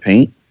down in the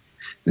paint.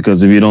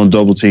 Because if you don't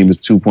double team, it's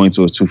 2 points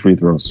or it's 2 free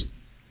throws.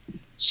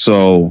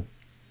 So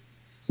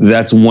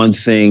that's one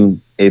thing,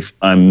 if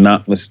I'm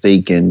not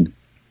mistaken.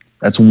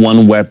 That's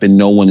one weapon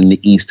no one in the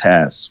East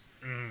has.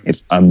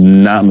 If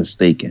I'm not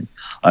mistaken.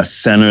 A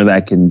center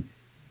that can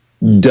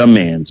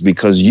demand,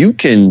 because you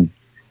can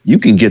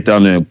get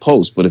down there and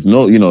post, but if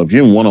you're in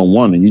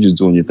 1-on-1 and you're just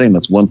doing your thing,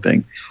 that's one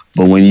thing.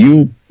 But when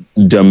you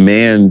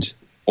demand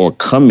or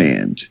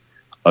command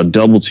a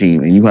double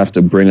team and you have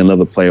to bring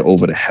another player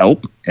over to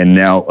help, and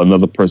now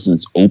another person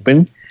is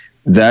open,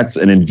 that's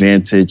an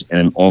advantage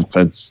and an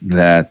offense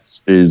that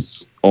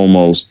is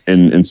almost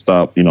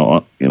unstoppable.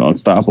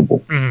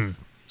 Mm-hmm.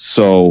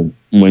 So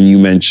when you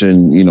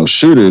mention,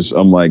 shooters,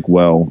 I'm like,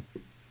 well,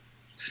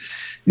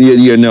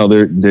 No,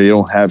 they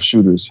don't have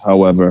shooters.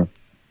 However,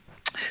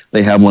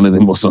 they have one of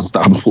the most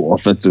unstoppable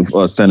offensive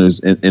centers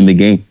in the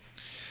game.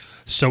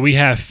 So we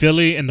have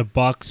Philly and the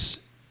Bucks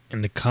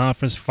in the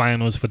conference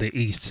finals for the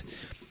East.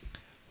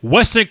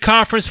 Western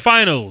Conference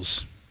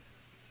Finals.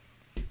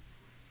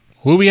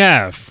 Who we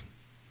have?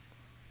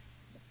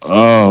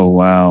 Oh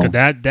wow,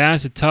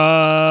 That's a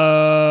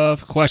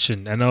tough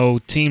question. I know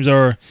teams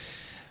are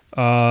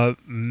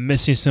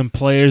missing some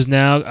players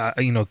now.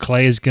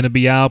 Clay is going to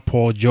be out.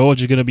 Paul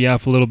George is going to be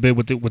out for a little bit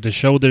with the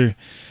shoulder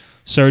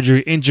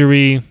surgery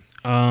injury.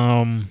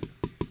 Utah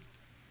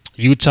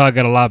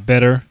got a lot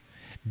better.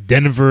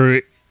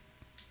 Denver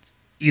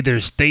either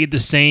stayed the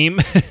same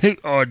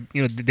or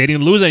they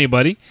didn't lose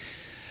anybody.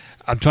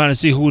 I'm trying to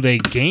see who they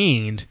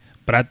gained,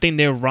 but I think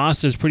their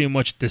roster is pretty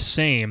much the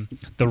same.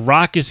 The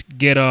Rockets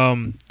get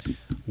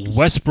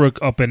Westbrook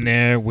up in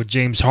there with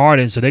James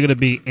Harden, so they're going to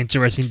be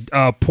interesting.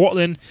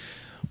 Portland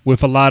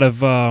with a lot of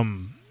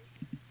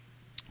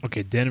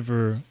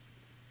Denver,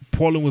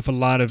 Portland with a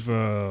lot of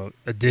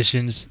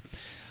additions,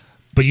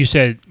 but you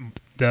said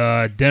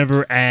the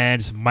Denver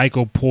adds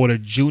Michael Porter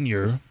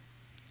Jr.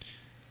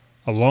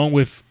 along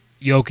with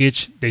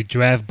Jokic. They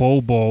draft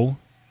Bol.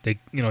 They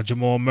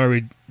Jamal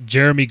Murray,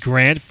 Jeremy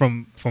Grant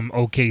from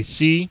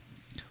OKC.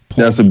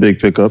 That's a big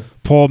pickup.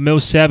 Paul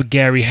Millsap,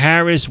 Gary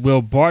Harris,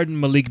 Will Barton,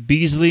 Malik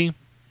Beasley.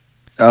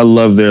 I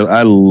love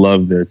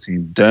their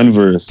team.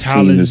 Denver's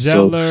team is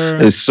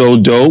so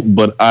dope,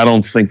 but I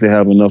don't think they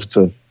have enough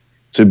to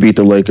beat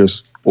the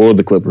Lakers or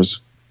the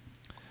Clippers.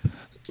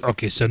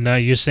 Okay, so now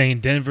you're saying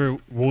Denver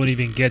won't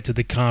even get to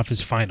the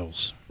conference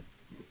finals.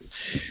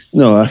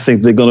 No, I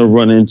think they're going to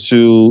run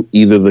into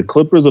either the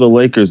Clippers or the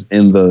Lakers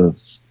in the,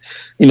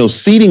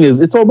 seeding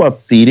it's all about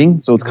seeding.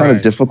 So it's kind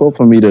of difficult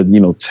for me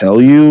to, tell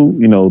you,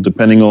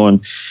 depending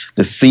on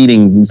the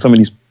seeding, some of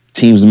these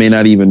teams may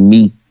not even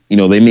meet,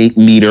 they may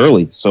meet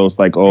early. So it's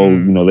like,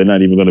 they're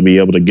not even going to be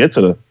able to get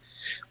to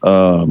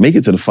make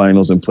it to the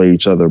finals and play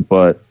each other.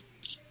 But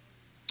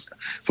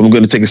if I'm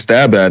going to take a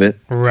stab at it,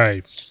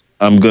 right,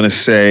 I'm going to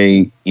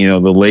say, the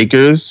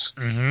Lakers.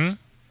 Mm-hmm.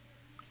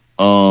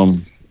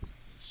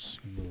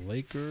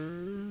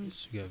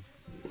 Lakers.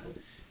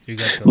 You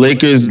got the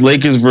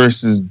Lakers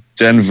versus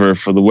Denver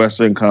for the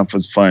Western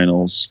Conference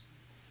Finals.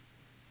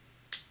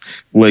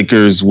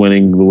 Lakers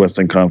winning the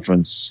Western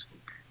Conference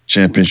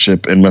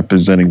Championship and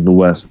representing the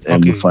West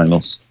in the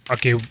finals.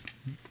 Okay,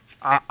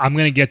 I'm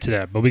going to get to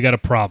that, but we got a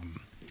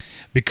problem.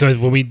 Because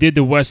when we did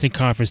the Western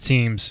Conference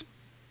teams,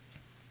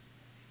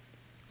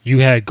 you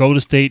had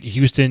Golden State,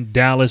 Houston,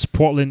 Dallas,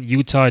 Portland,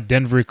 Utah,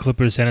 Denver,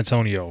 Clippers, San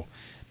Antonio.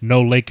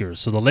 No Lakers.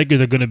 So the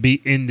Lakers are going to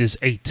be in this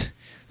 8.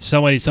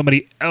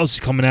 Somebody else is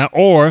coming out,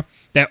 or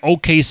that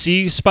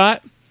OKC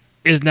spot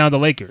is now the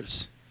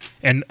Lakers,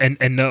 and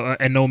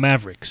no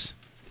Mavericks.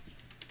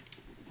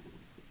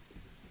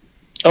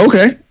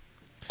 Okay.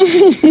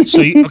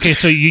 So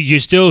you're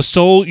still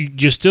sold.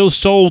 You're still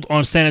sold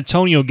on San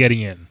Antonio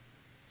getting in.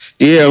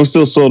 Yeah, I'm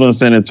still sold on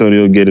San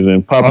Antonio getting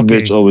in.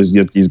 Popovich always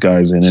get these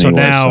guys in. So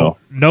anyway, now,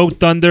 no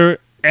Thunder.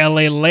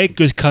 LA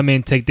Lakers come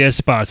in, take their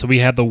spot. So we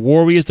have the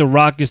Warriors, the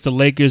Rockets, the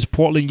Lakers,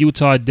 Portland,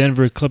 Utah,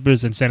 Denver,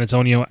 Clippers, and San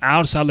Antonio.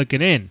 Outside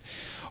looking in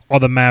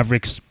are the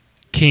Mavericks,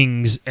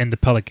 Kings, and the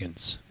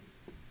Pelicans.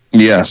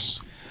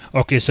 Yes.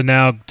 Okay, so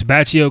now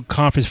back to your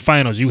conference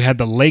finals. You had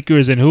the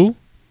Lakers and who?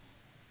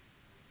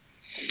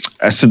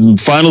 I said the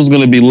finals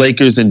going to be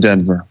Lakers and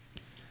Denver.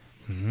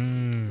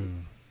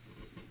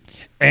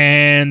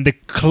 And the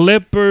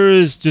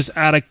Clippers, just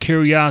out of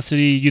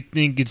curiosity, you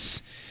think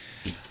it's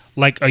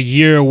like a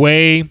year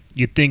away?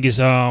 You think it's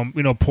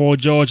Paul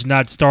George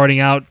not starting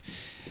out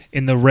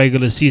in the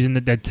regular season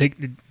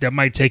that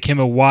might take him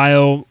a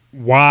while?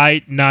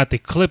 Why not the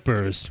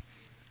Clippers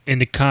in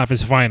the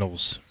conference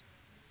finals?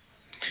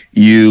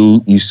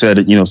 You said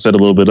it. Said a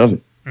little bit of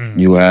it.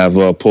 You have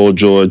Paul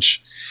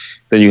George,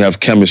 then you have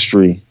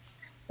chemistry,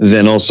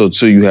 then also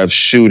too you have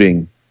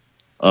shooting.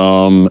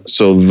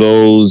 So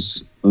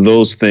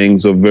those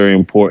things are very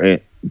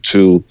important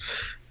to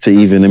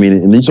even, and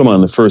you're talking about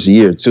in the first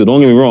year too.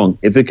 Don't get me wrong.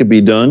 If it could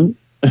be done,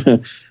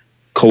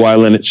 Kawhi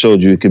Leonard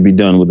showed you it could be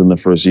done within the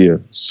first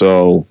year.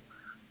 So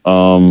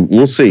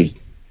we'll see.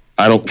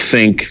 I don't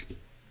think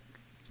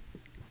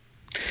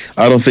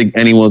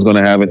anyone's going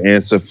to have an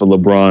answer for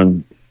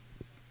LeBron,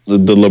 the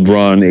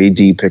LeBron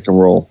AD pick and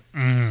roll.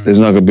 There's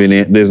not going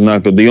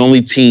to be the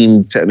only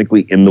team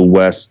technically in the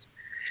West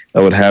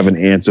that would have an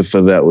answer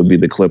for that would be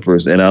the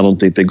Clippers, and I don't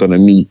think they're going to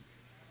meet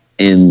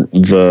in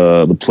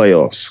the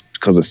playoffs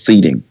because of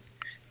seeding,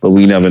 but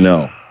we never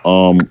know.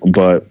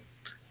 But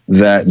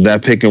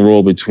that pick and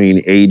roll between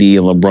AD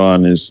and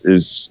LeBron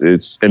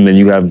is and then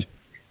you have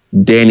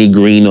Danny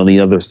Green on the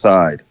other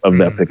side of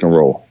that pick and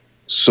roll.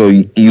 So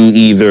you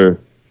either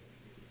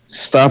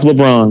stop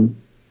LeBron,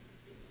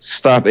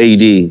 stop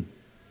AD,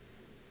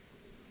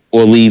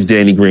 or leave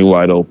Danny Green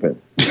wide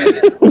open.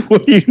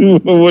 What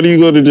are you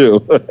going to do?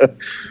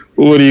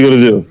 What are you going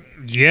to do?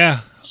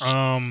 Yeah.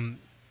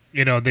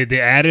 They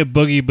added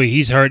Boogie, but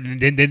he's hurt. And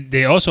then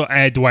they also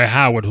add Dwight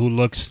Howard, who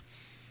looks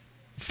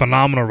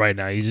phenomenal right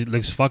now. He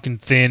looks fucking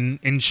thin,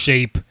 in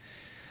shape.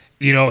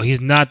 You know, he's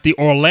not the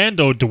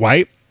Orlando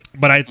Dwight,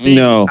 but I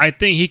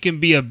think he can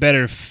be a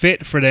better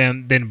fit for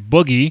them than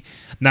Boogie.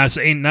 Not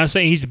saying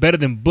he's better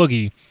than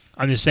Boogie.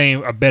 I'm just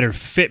saying a better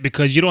fit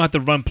because you don't have to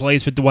run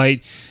plays for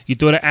Dwight. You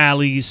throw the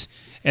alleys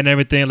and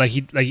everything like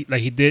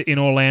he did in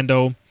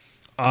Orlando.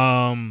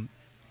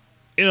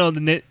 You know,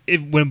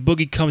 when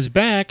Boogie comes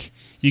back,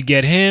 you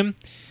get him.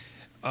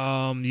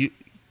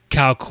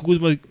 Kyle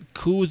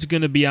Kuzma's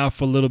gonna be out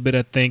for a little bit,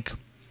 I think.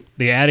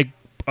 They added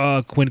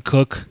Quinn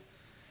Cook.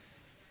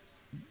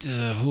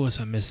 Who was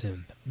I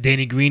missing?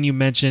 Danny Green, you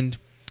mentioned.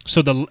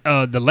 So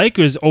the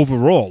Lakers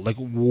overall, like,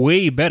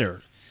 way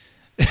better.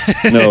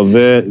 No,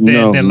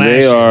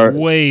 they are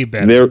way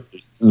better.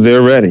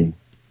 They're ready.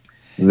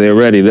 They're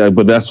ready.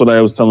 But that's what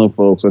I was telling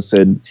folks. I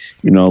said,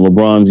 you know,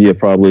 LeBron's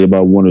probably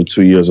about 1 or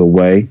 2 years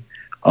away.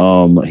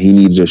 He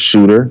needs a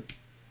shooter.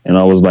 And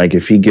I was like,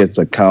 if he gets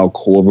a Kyle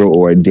Korver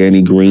or a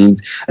Danny Green,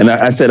 and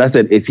I said,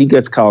 if he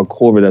gets Kyle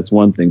Korver, that's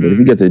one thing. But if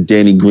he gets a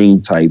Danny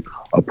Green type,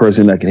 a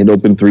person that can hit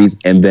open threes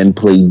and then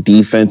play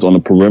defense on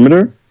the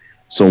perimeter.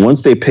 So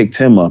once they picked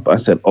him up, I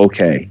said,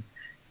 okay,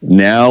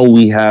 now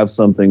we have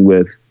something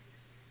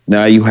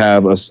now you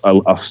have a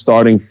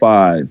starting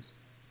five.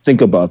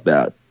 Think about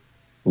that.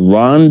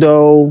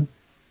 Rondo,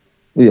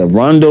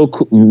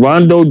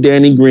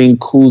 Danny Green,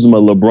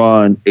 Kuzma,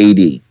 LeBron,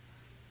 AD.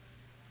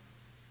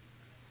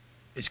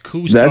 Is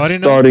Kuz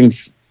starting?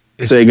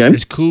 Say again.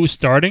 Is Kuz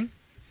starting?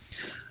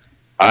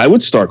 I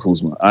would start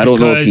Kuzma. I don't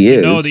know if he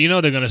is. You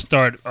know they're gonna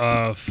start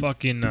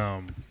fucking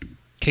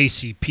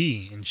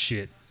KCP and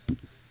shit.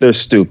 They're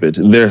stupid.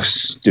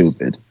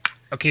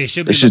 Okay, it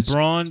should be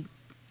LeBron,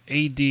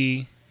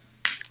 AD.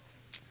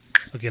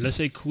 Okay, let's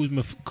say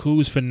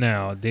Kuz for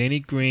now. Danny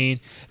Green.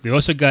 They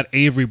also got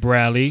Avery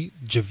Bradley,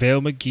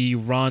 JaVale McGee,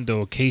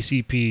 Rondo,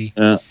 KCP,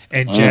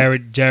 and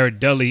Jared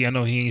Dudley. I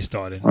know he ain't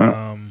started.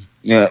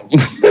 Yeah,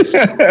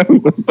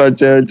 we'll start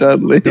Jared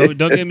Dudley. Don't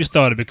get me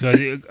started because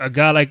a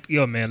guy like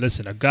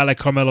a guy like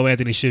Carmelo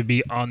Anthony should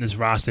be on this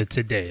roster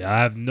today.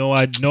 I have no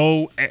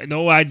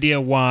idea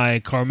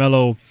why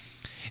Carmelo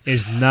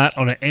is not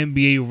on an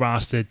NBA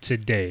roster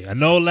today. I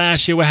know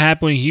last year what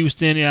happened in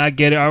Houston. Yeah, I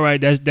get it. All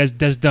right,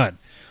 that's done.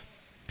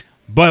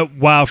 But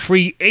while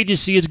free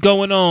agency is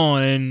going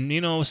on, and, you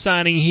know,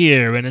 signing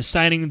here and a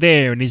signing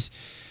there, and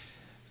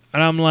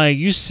I'm like,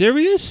 you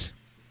serious?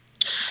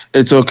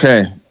 It's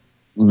okay.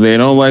 They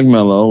don't like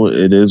Melo.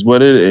 It is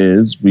what it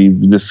is.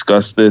 We've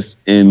discussed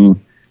this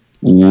in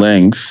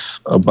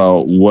length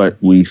about what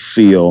we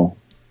feel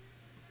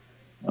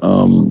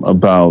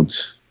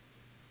about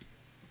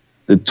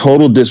the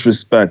total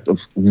disrespect of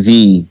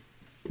the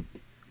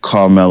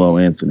Carmelo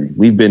Anthony.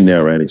 We've been there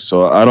already.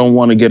 So I don't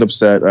want to get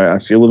upset. I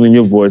feel it in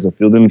your voice. I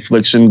feel the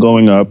infliction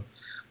going up.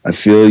 I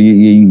feel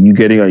you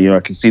getting, I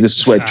can see the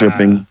sweat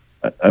dripping.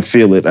 I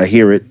feel it. I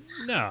hear it.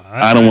 No,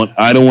 I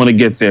don't want to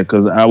get there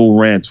because I will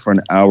rant for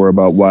an hour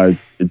about why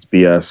it's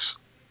BS.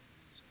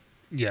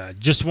 Yeah,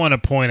 just want to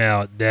point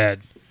out that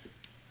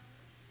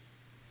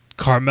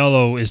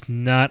Carmelo is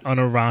not on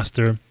a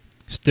roster.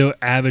 Still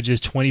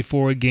averages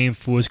 24 a game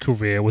for his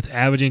career, was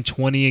averaging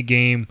 20 a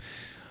game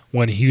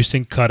when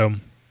Houston cut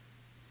him.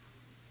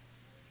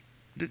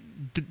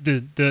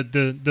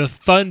 The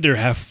Thunder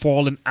have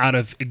fallen out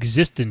of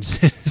existence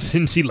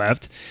since he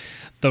left.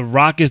 The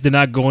Rockets did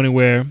not go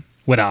anywhere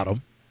without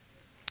him.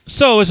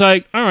 So it's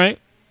like, all right,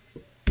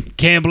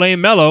 can't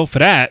blame Melo for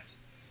that.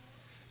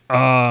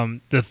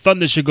 The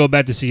Thunder should go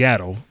back to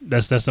Seattle.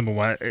 That's number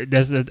one.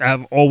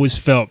 I've always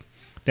felt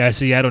that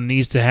Seattle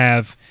needs to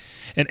have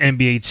an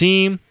NBA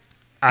team.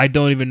 I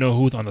don't even know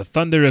who's on the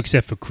Thunder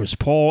except for Chris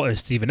Paul and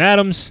Steven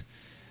Adams.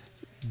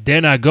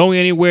 They're not going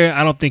anywhere.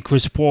 I don't think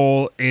Chris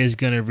Paul is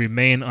going to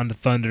remain on the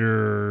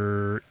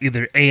Thunder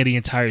either the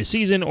entire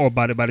season or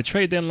by the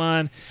trade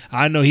deadline.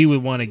 I know he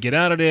would want to get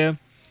out of there.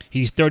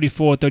 He's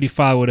 34,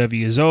 35, whatever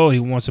years old. He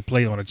wants to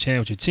play on a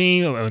championship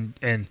team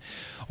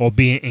or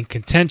be in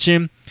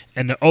contention.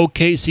 And the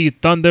OKC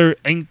Thunder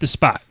ain't the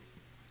spot.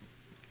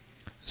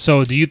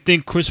 So do you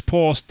think Chris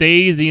Paul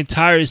stays the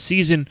entire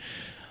season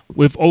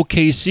with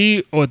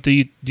OKC, or do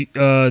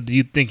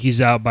you think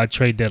he's out by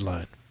trade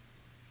deadline?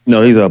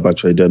 No, he's out by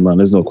trade deadline.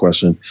 There's no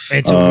question.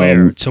 And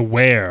where? To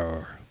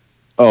where?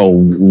 Oh,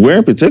 where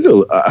in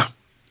particular?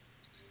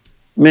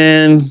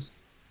 Man,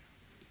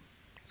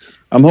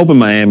 I'm hoping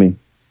Miami.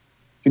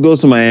 If he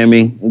goes to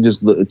Miami, it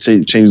just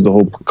changes the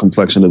whole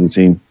complexion of the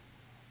team.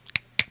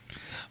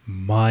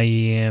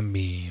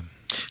 Miami.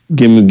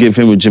 Give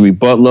him with Jimmy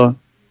Butler.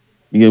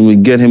 You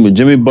get him with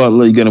Jimmy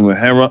Butler. You get him with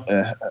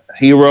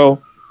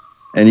Hero,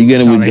 and you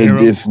get him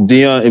with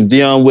if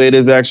Dion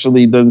Waiters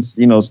actually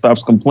doesn't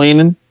stops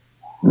complaining,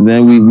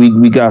 then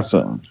we got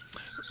something.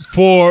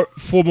 For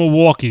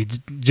Milwaukee,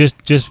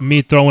 just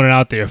me throwing it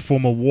out there. For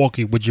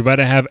Milwaukee, would you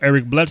rather have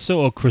Eric Bledsoe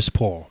or Chris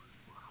Paul?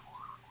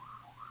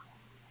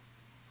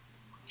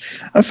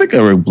 I think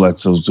Eric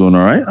Bledsoe's doing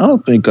all right. I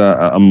don't think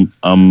I'm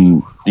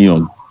down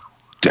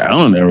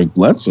on Eric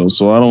Bledsoe,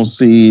 so I don't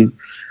see.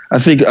 I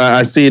think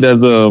I see it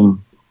as they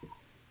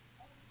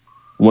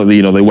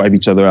wipe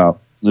each other out.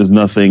 There's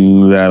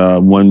nothing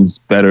that one's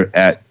better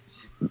at.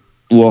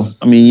 Well,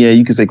 I mean, yeah,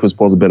 you could say Chris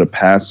Paul's a better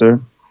passer.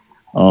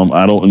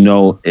 I don't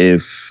know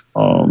if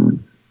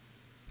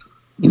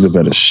he's a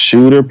better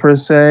shooter per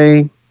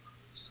se.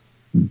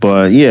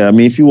 But yeah, I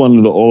mean, if you wanted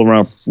an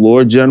all-around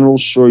floor general,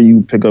 sure,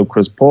 you pick up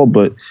Chris Paul.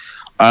 But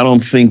I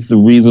don't think the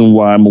reason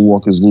why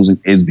Milwaukee's losing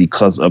is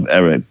because of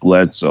Eric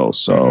Bledsoe.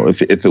 So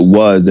if it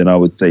was, then I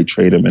would say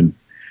trade him and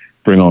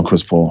bring on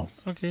Chris Paul.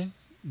 Okay.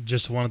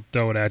 Just want to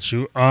throw it at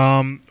you.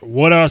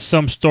 What are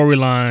some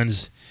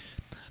storylines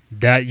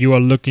that you are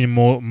looking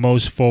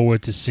most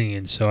forward to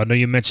seeing? So I know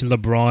you mentioned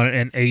LeBron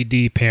and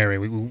AD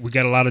pairing. We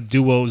got a lot of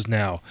duos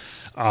now.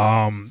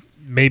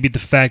 Maybe the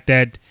fact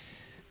that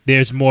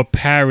there's more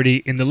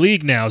parity in the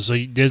league now. So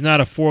there's not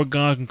a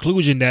foregone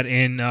conclusion that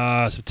in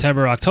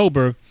September,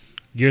 October,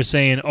 you're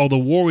saying, oh, the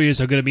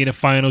Warriors are going to be in the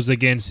finals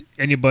against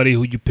anybody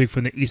who you pick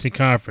from the Eastern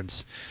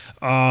Conference.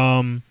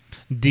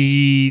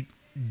 The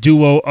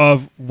duo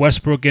of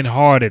Westbrook and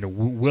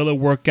Harden, will it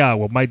work out?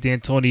 Will Mike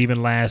D'Antoni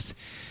even last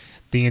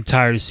the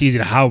entire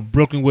season? How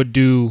Brooklyn would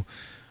do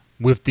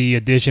with the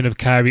addition of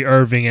Kyrie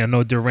Irving, and I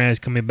know Durant's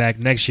coming back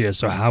next year,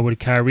 so how would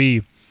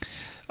Kyrie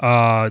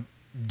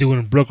do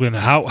in Brooklyn?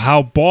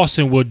 How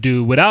Boston would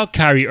do without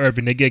Kyrie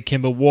Irving? They get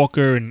Kemba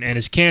Walker and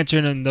his Cantor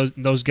and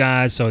those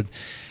guys, so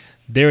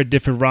they're a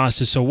different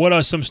roster. So what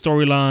are some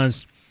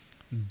storylines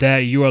that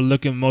you are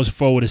looking most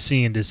forward to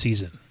seeing this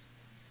season?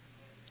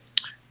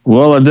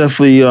 Well, I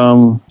definitely,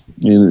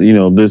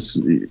 this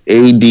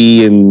AD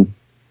and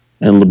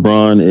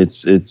LeBron,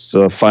 it's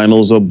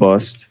finals or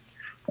bust.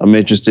 I'm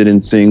interested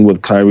in seeing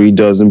what Kyrie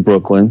does in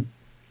Brooklyn.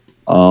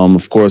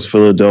 Of course,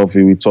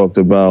 Philadelphia, we talked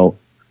about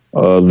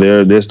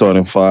their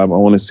starting five. I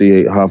want to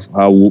see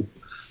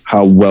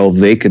how well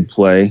they could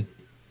play.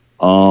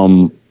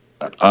 I'm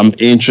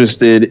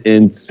interested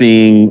in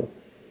seeing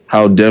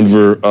how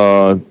Denver,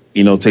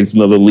 takes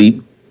another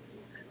leap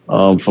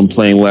from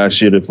playing last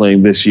year to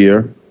playing this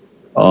year.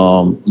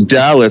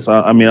 Dallas,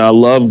 I'm in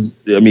love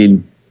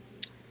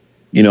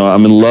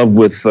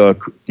with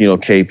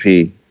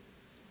KP.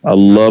 I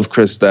love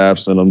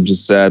Kristaps, and I'm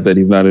just sad that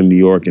he's not in New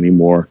York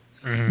anymore.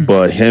 Mm-hmm.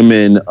 But him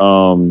and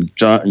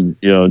John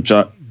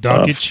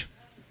Doncic,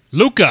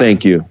 Luka.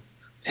 Thank you.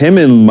 Him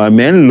and my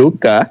man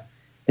Luka,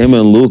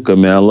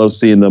 man, I love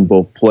seeing them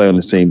both play on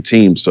the same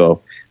team.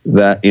 So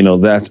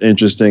that's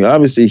interesting.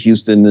 Obviously,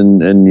 Houston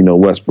and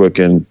Westbrook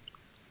and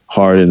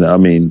Harden. I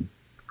mean,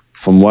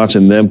 from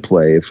watching them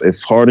play,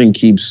 if Harden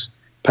keeps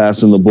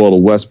passing the ball to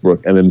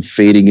Westbrook and then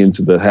fading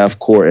into the half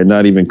court and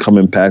not even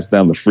coming past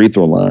down the free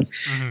throw line,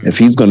 if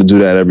he's going to do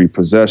that every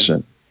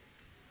possession,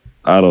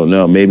 I don't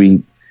know.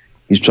 Maybe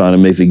he's trying to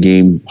make the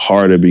game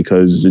harder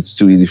because it's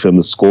too easy for him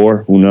to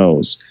score. Who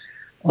knows?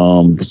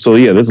 So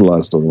yeah, there's a lot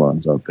of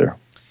storylines out there.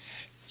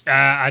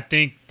 I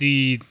think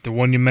the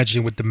one you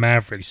mentioned with the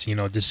Mavericks,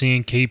 just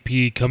seeing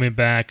KP coming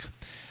back.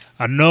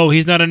 I know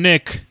he's not a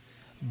Knick,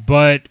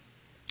 but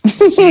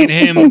seeing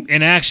him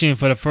in action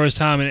for the first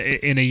time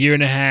in a year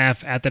and a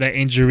half after that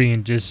injury,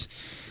 and just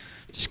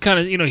kind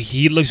of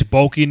he looks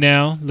bulky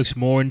now, looks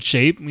more in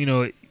shape.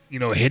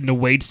 Hitting the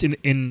weights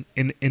in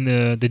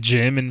the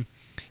gym, and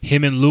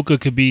him and Luka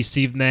could be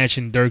Steve Nash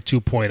and Dirk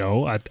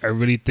 2.0. I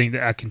really think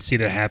that I can see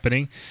that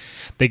happening.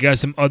 They got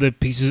some other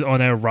pieces on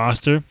that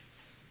roster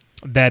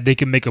that they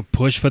can make a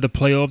push for the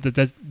playoffs.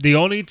 That's the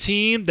only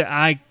team that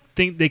I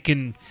think they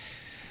can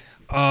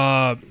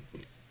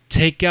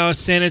take out.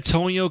 San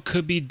Antonio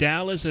could be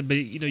Dallas, but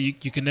you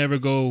can never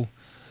go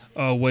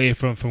away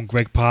from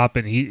Greg Pop,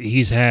 and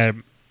he's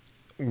had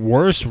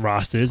worse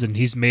rosters, and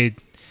he's made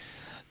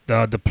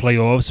the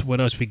playoffs. What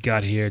else we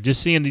got here?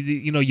 Just seeing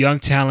young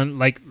talent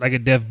like a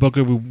Dev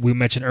Booker we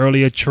mentioned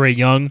earlier, Trae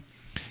Young.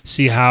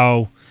 See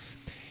how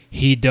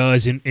he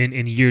does in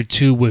year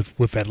two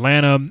with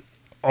Atlanta.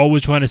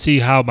 Always trying to see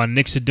how my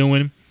Knicks are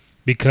doing,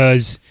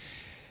 because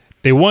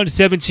they won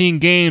 17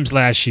 games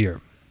last year,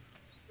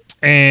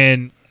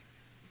 and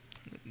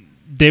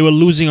they were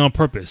losing on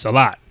purpose a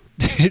lot.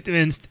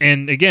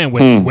 and again,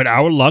 with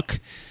our luck,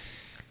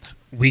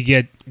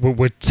 we're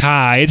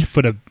tied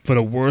for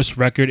the worst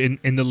record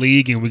in the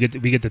league, and we get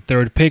the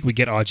third pick. We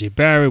get RJ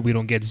Barrett. We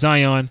don't get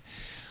Zion.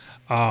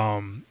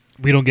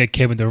 We don't get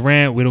Kevin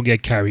Durant. We don't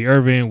get Kyrie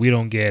Irving. We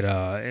don't get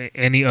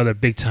any other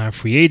big time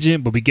free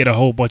agent. But we get a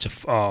whole bunch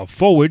of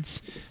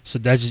forwards. So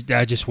that's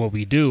just what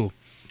we do.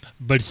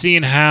 But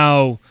seeing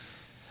them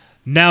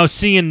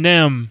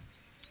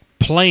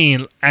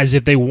playing as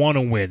if they want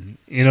to win.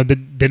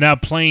 They're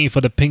not playing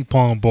for the ping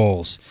pong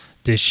balls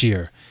this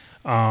year.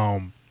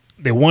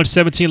 They won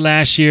 17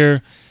 last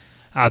year.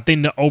 I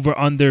think the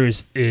over-under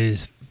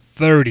is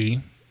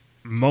 30.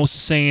 Most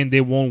saying they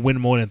won't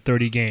win more than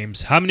 30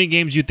 games. How many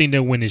games do you think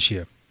they'll win this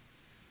year?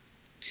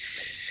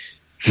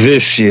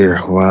 This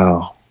year,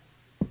 wow.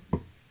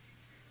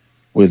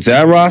 With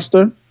that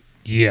roster?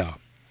 Yeah.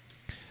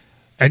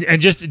 And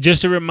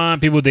just to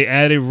remind people, they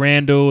added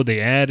Randall,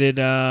 they added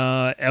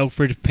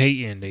Elfrid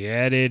Payton, they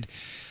added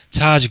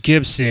Taj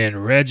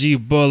Gibson, Reggie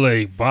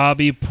Bullock,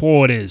 Bobby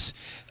Portis.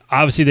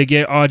 Obviously, they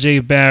get R.J.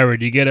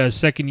 Barrett. You get a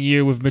second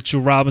year with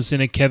Mitchell Robinson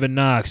and Kevin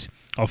Knox.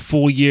 a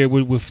full year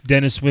with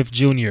Dennis Smith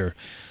Jr.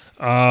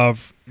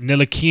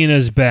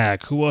 Ntilikina's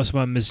back. Who else am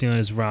I missing on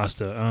this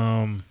roster?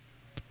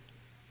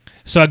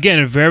 So again,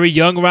 a very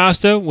young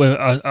roster with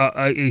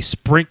a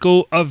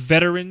sprinkle of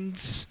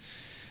veterans,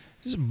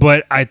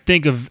 but I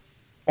think of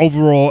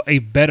overall a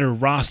better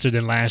roster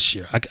than last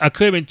year. I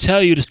couldn't even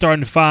tell you the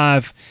starting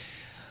five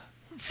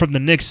from the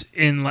Knicks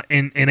in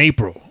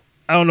April.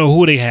 I don't know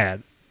who they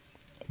had,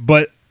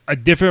 but a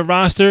different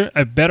roster,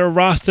 a better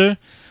roster.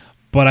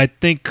 But I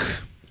think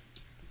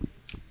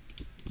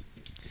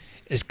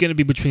it's going to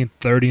be between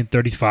 30 and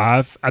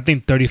 35. I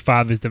think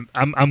 35 is the.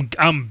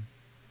 I'm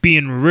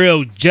being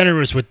real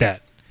generous with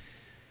that.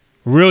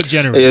 Real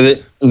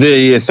generous.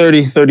 Yeah,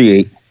 30,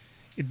 38.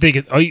 You think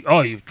it,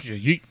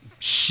 you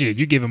shit,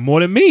 you're giving more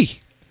than me.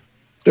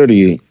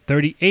 38.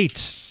 38.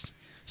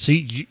 So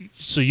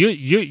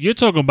you're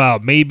talking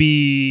about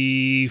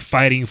maybe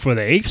fighting for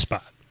the 8th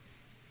spot.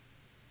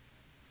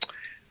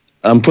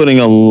 I'm putting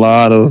a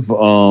lot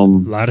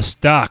of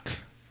stock.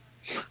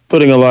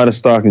 Putting a lot of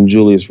stock in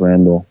Julius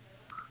Randle.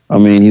 I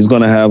mean, he's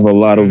going to have a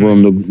lot of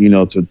room to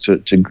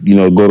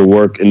go to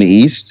work in the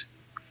East,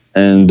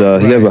 and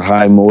right. He has a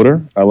high motor.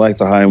 I like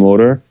the high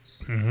motor.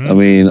 Mm-hmm. I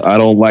mean, I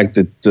don't like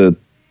the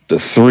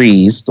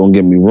threes. Don't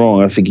get me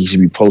wrong. I think he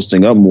should be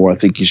posting up more. I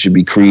think he should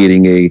be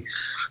creating a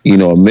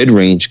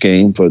mid-range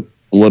game. But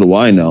what do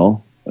I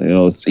know?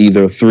 It's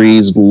either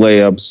threes,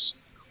 layups,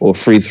 or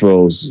free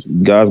throws.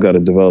 Guys got to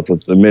develop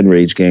the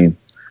mid-range game.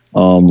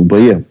 But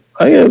yeah,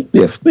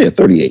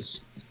 38.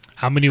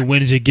 How many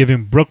wins are you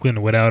giving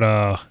Brooklyn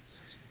without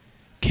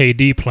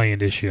KD playing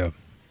this year?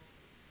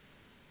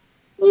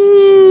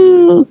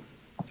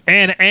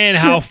 And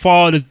how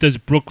far does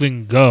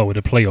Brooklyn go with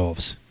the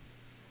playoffs?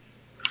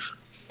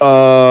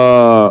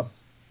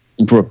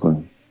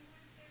 Brooklyn.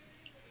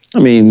 I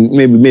mean,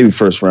 maybe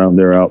first round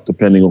they're out,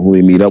 depending on who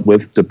they meet up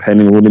with.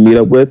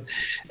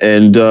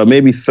 And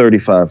maybe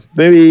 35,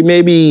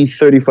 maybe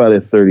 35 to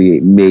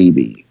 38,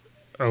 maybe.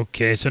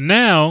 Okay, so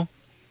now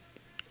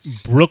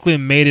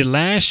Brooklyn made it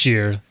last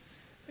year,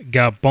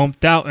 got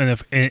bumped out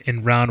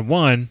in round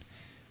one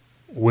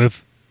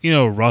with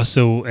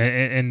Russell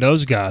and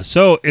those guys.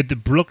 So if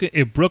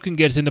Brooklyn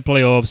gets in the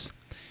playoffs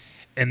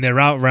and they're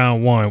out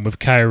round one with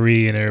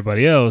Kyrie and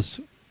everybody else,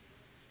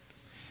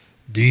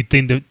 do you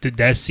think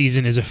that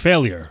season is a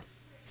failure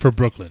for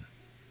Brooklyn?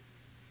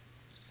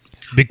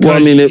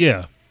 Because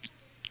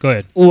go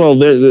ahead. Well,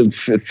 the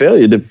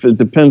failure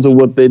depends on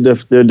what they're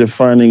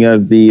defining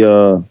as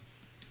the.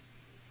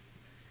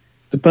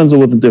 Depends on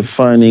what they're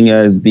defining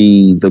as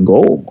the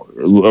goal.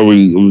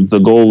 Is the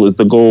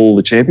goal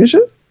the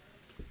championship?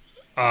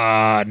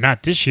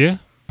 Not this year.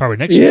 Probably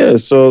next year.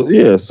 So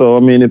I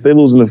mean, if they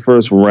lose in the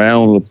first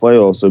round of the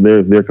playoffs, so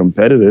they're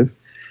competitive,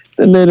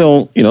 then they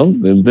don't.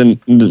 Then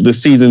the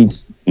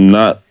season's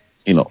not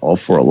all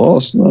for a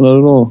loss. Not at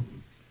all.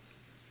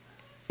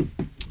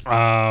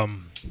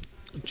 I'm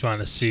trying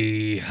to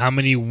see how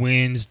many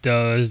wins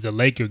does the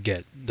Lakers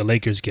get. The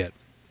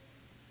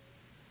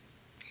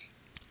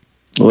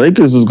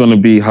Lakers is going to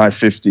be high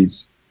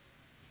 50s.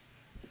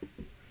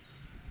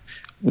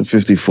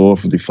 54,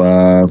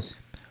 55.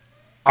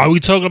 Are we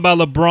talking about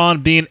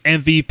LeBron being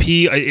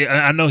MVP?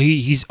 I know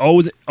he's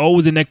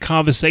always in that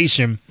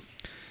conversation,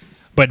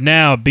 but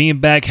now being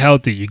back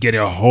healthy, you get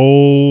a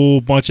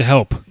whole bunch of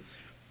help.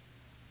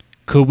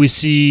 Could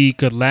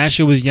last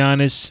year with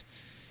Giannis,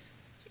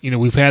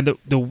 we've had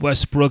the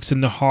Westbrooks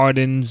and the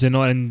Hardens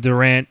and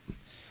Durant.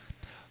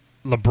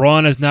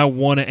 LeBron has now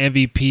won an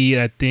MVP,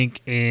 I think,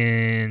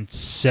 in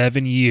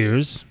 7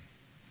 years.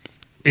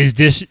 Is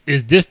this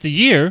the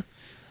year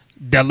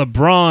that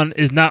LeBron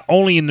is not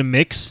only in the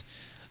mix,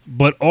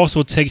 but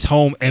also takes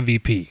home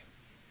MVP?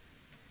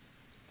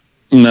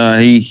 Nah,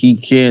 he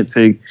can't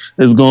take.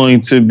 It's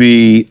going to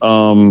be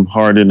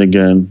Harden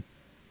again.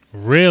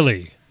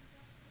 Really?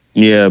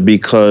 Yeah,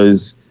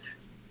 because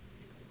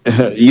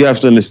you have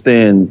to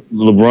understand,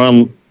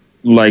 LeBron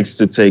likes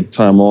to take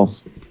time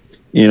off.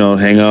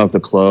 Hang out at the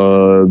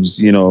clubs,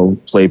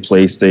 play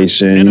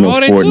PlayStation,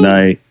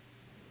 Fortnite.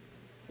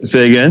 Too.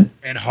 Say again?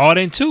 And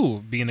Harden,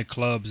 too, be in the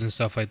clubs and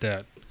stuff like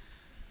that.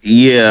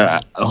 Yeah.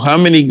 How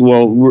many?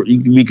 Well,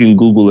 we can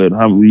Google it.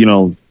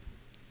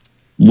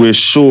 We're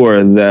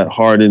sure that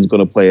Harden's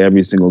going to play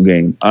every single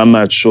game. I'm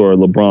not sure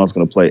LeBron's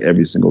going to play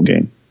every single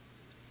game.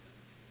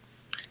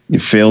 You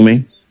feel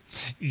me?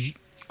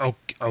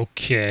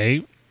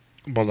 Okay.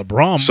 But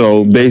LeBron.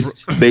 So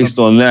based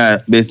on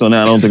that,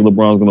 I don't think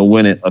LeBron's going to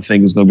win it. I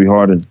think it's going to be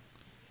Harden.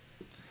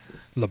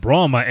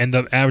 LeBron might end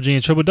up averaging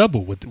a triple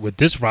double with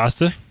this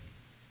roster,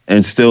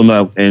 and still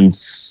not win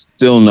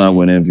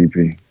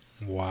MVP.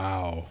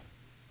 Wow.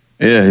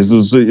 Yeah,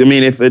 I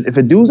mean, if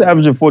a dude's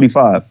averaging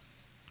 45,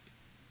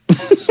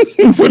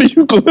 what are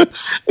you going?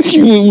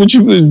 What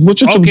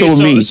you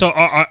telling me? So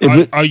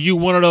are you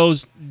one of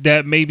those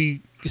that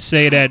maybe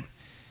say that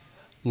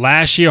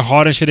last year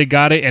Harden should have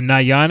got it and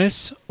not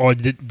Giannis, or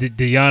did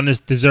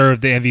Giannis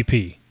deserve the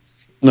MVP?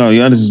 No,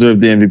 Giannis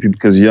deserved the MVP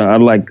because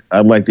I'd like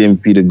the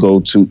MVP to go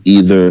to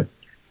either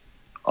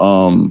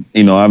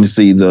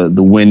Obviously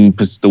the win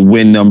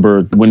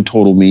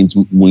total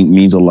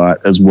means a lot,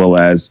 as well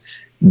as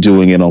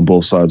doing it on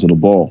both sides of the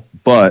ball.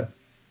 But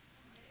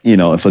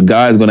if a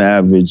guy's going to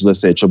average, let's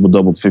say, a triple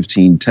double,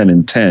 15, 10,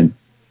 and 10,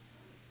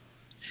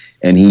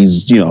 and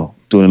he's doing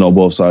it on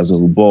both sides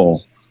of the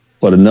ball,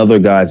 but another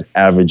guy's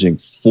averaging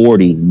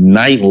 40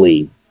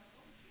 nightly,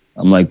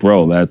 I'm like,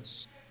 bro,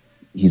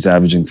 he's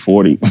averaging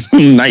 40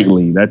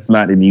 nightly. That's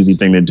not an easy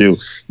thing to do.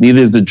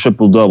 Neither is the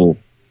triple double.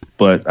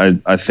 But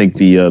I think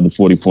the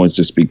 40 points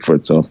just speak for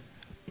itself.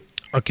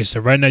 Okay, so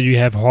right now you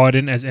have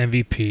Harden as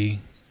MVP.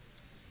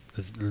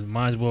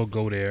 Might as well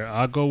go there.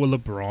 I'll go with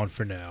LeBron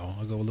for now.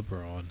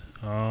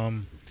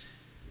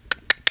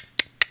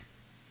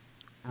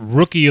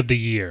 Rookie of the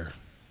year.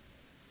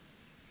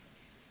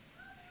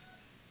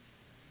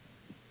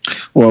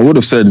 Well, I would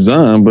have said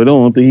Zion, but I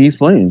don't think he's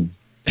playing.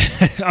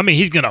 I mean,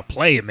 he's gonna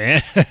play,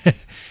 man.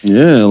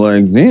 Yeah,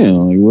 like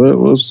damn, like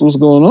what's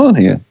going on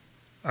here?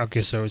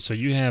 Okay, so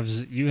you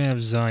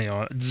have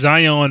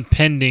Zion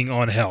pending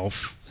on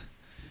health.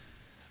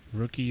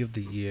 Rookie of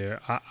the year.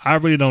 I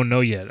really don't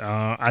know yet.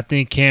 I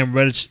think Cam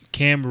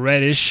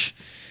Reddish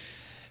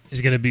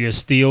is going to be a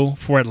steal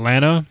for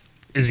Atlanta.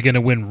 Is he going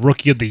to win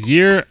Rookie of the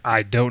Year?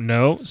 I don't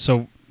know.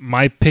 So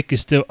my pick is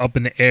still up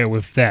in the air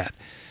with that.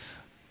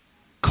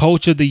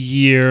 Coach of the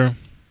Year.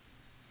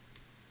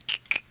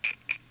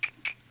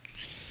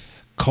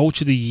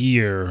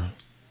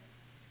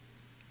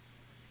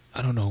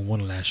 I don't know who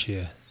won last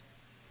year.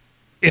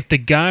 If the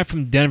guy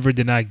from Denver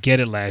did not get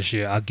it last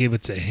year, I'll give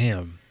it to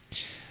him.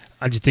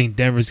 I just think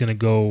Denver's going to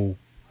go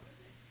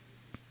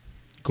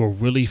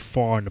really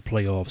far in the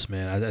playoffs,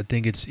 man. I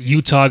think it's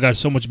Utah got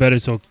so much better,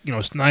 so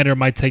Snyder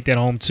might take that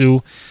home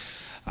too.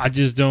 I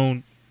just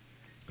don't.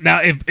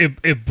 Now,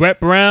 if Brett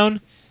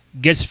Brown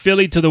gets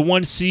Philly to the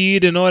 1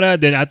 seed and all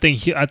that, then I think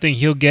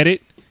he'll get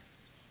it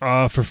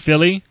for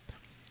Philly.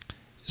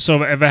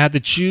 So if I had to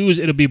choose,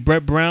 it'll be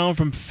Brett Brown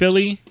from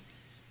Philly.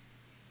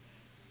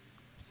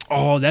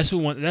 Oh, that's who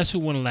won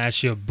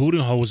last year.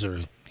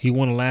 Budenholzer. He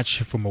won last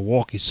year for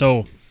Milwaukee.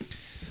 So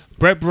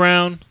Brett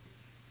Brown,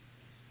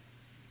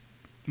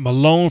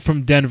 Malone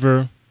from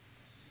Denver,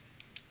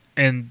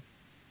 and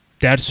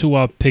that's who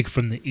I'll pick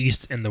from the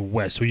East and the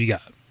West. Who you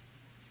got?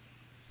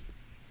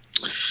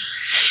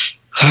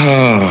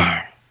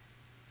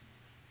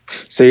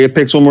 Say your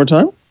picks one more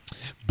time.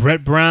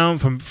 Brett Brown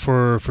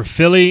for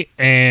Philly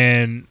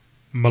and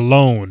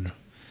Malone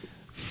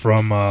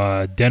from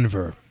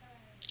Denver.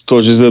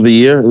 Coaches of the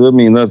year. I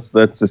mean, that's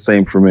the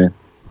same for me.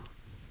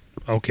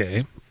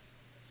 Okay.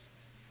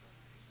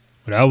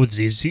 Well, that was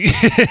easy.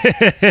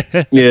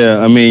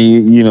 Yeah, I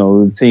mean,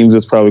 the team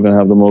that's probably going to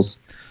have the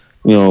most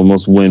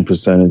win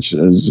percentage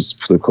is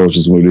just the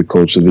coaches will be the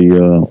coach of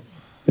the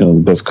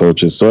the best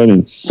coaches. So I mean,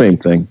 it's the same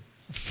thing.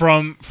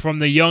 From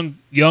the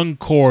young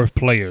core of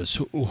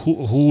players,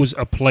 who's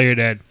a player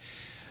that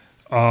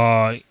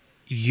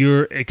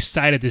you're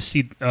excited to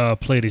see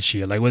play this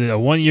year? Like whether a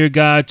 1-year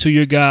guy,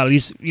 2-year guy, at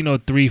least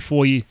 3,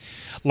 4 years.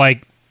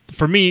 Like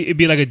for me, it'd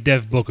be like a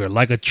Dev Booker,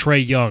 like a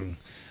Trae Young,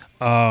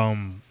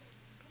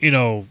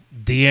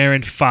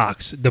 De'Aaron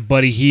Fox, the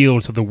Buddy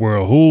Hields of the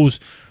world. Who's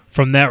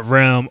from that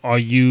realm are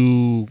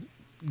you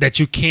that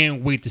you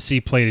can't wait to see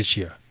play this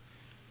year?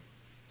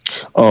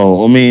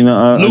 Oh, I mean,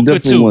 I Luka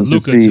definitely too. want to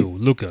see.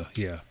 Luka,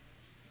 yeah.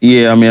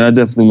 Yeah, I mean, I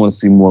definitely want to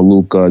see more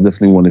Luka. I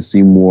definitely want to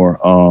see more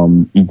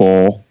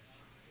Ball.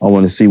 I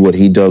want to see what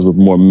he does with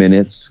more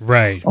minutes.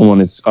 Right. I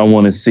want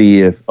to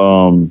see if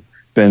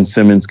Ben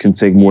Simmons can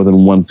take more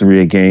than 1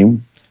 3 a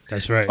game.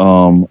 That's right.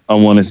 I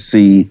want to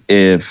see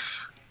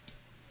if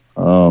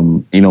I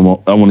want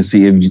to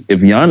see if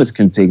Giannis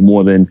can take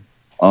more than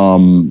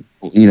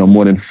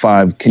more than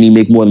 5. Can he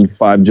make more than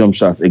 5 jump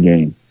shots a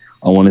game?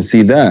 I want to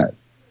see that.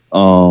 I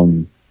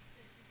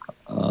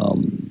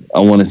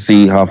want to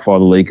see how far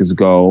the Lakers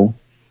go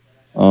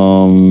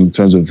in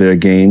terms of their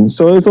game.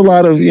 So there's a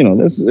lot of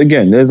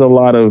there's a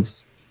lot of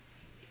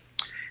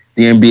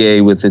the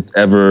NBA with its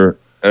ever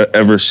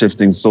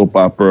shifting soap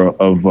opera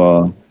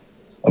of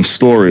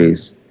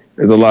stories.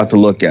 There's a lot to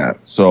look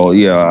at. So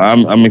yeah,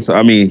 I'm excited.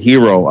 I mean,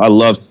 Hero. I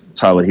love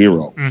Tyler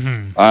Hero.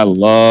 Mm-hmm. I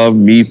love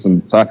me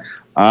some Tyler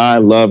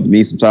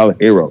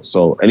Hero.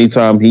 So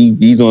anytime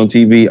he's on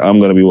TV, I'm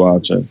gonna be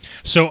watching.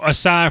 So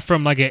aside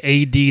from like an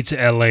AD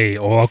to LA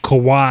or a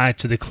Kawhi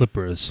to the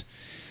Clippers,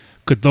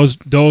 could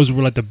those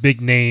were like the big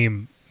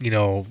name,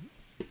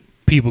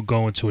 people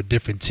going to a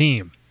different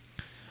team.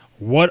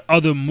 What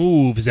other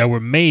moves that were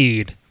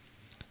made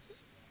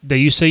that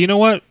you say, you know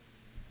what?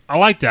 I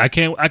like that. I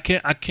can't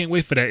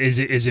wait for that. Is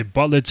it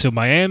Butler to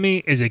Miami?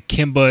 Is it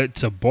Kimba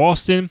to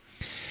Boston?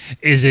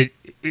 Is it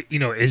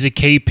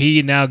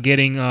KP now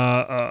getting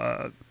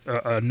a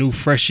new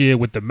fresh year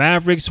with the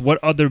Mavericks?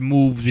 What other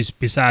moves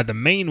beside the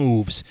main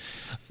moves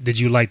did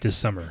you like this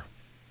summer?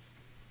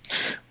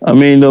 I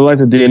mean, I liked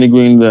the Danny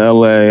Green to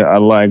LA. I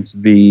liked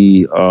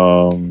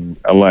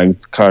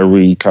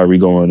Kyrie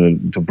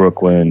going to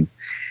Brooklyn.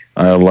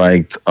 I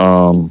liked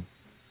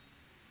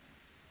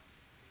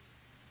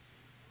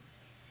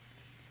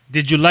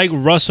Did you like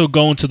Russell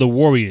going to the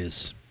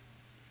Warriors?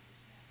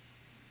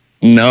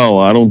 No,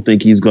 I don't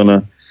think he's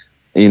gonna.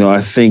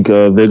 I think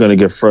they're gonna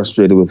get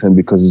frustrated with him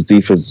because his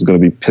defense is gonna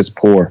be piss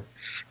poor.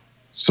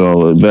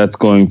 So that's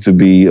going to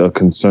be a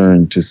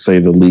concern, to say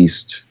the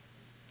least.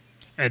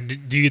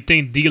 And do you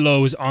think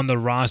D'Lo is on the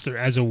roster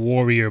as a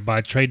Warrior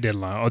by trade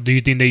deadline, or do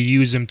you think they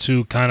use him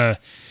to kind of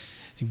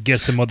get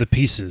some other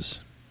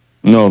pieces?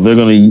 No, they're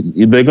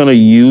gonna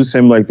use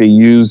him like they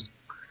used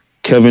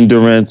Kevin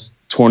Durant's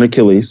torn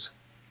Achilles.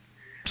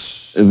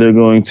 They're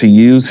going to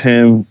use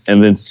him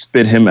and then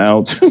spit him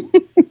out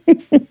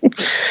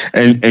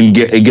and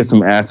get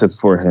some assets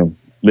for him.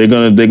 They're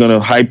gonna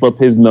hype up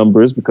his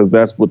numbers because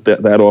that's what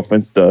that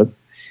offense does.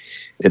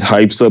 It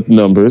hypes up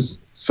numbers,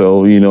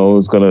 so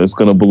it's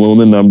gonna balloon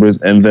the numbers,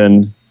 and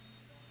then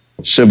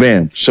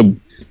shabam,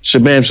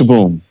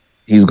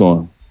 he's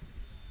gone.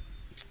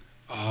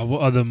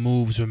 What other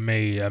moves were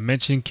made? I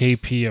mentioned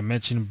KP. I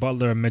mentioned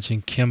Butler. I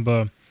mentioned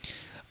Kimba.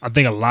 I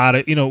think a lot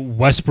of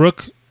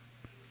Westbrook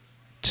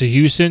to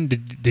Houston.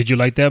 Did you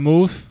like that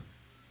move?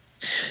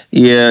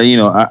 Yeah,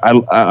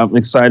 I'm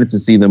excited to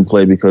see them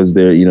play because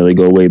they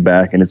go way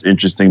back, and it's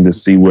interesting to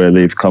see where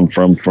they've come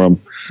from. From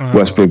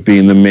Westbrook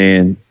being the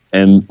man,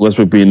 and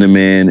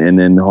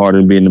then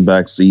Harden being the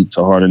back seat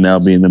to Harden now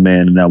being the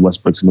man, and now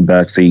Westbrook's in the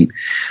back seat.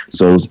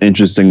 So it's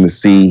interesting to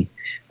see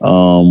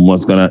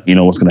what's gonna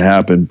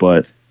happen.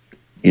 But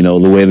the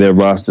way their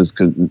roster's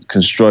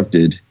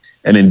constructed,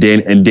 and then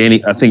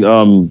Danny, I think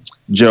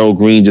Gerald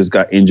Green just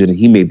got injured and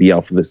he may be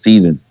out for the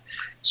season.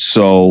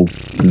 So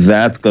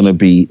that's gonna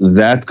be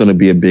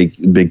a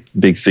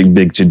big thing,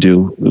 big to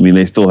do. I mean,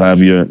 they still have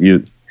your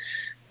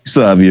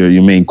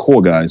main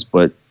core guys,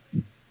 but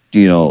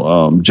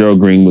Gerald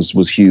Green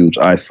was huge,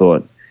 I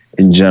thought,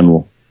 in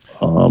general,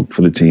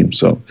 for the team.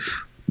 So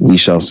we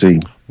shall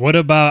see. What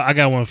about, I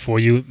got one for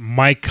you,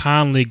 Mike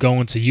Conley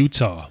going to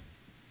Utah?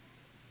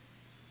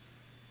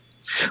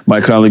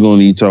 Mike Conley going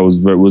to Utah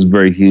was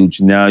very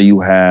huge. Now you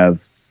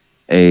have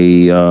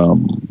the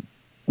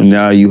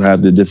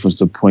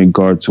difference of point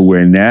guard to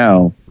where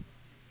now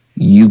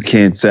you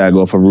can't sag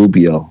off of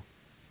Rubio.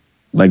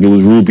 Like it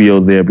was Rubio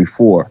there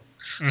before.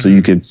 Mm-hmm. So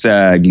you could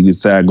sag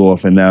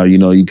off, and now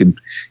you could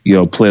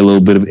play a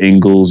little bit of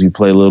Ingles, you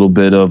play a little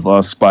bit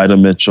of Spider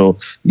Mitchell.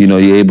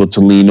 You're able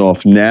to lean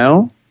off.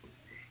 Now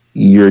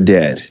you're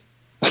dead.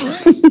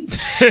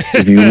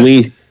 If you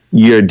lean,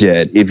 you're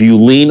dead. If you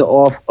lean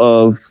off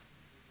of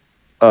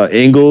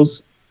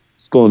Ingles,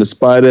 it's going to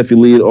Spider. If you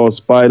lean off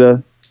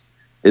Spider,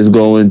 it's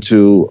going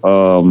to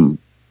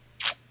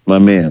my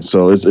man.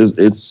 So it's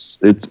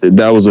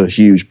that was a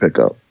huge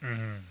pickup.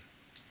 Mm-hmm.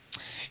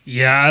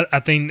 Yeah, I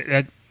think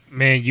that,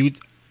 man,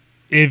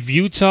 if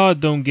Utah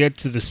don't get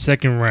to the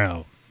second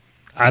round,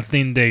 I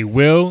think they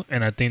will,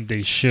 and I think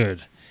they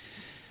should.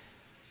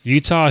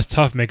 Utah is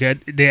tough,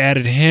 man. They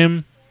added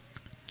him,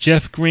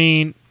 Jeff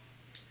Green,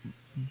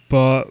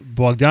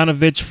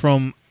 Bogdanovich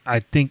from, I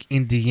think,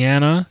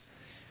 Indiana.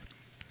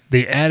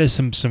 They added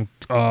some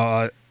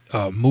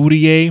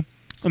Moutier.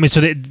 I mean,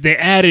 so they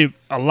added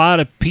a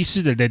lot of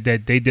pieces that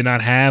they did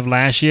not have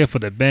last year for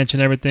the bench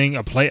and everything.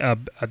 I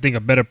think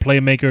a better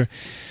playmaker.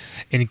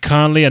 And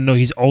Conley, I know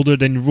he's older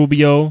than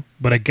Rubio,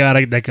 but a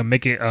guy that can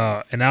make it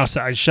an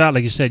outside shot,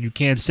 like you said, you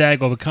can't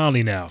sag over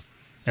Conley now.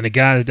 And a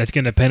guy that's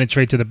going to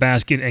penetrate to the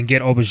basket and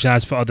get open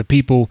shots for other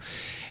people.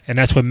 And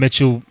that's what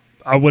Mitchell,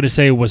 I wouldn't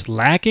say was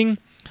lacking,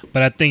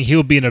 but I think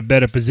he'll be in a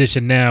better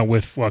position now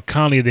with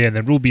Conley there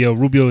than Rubio.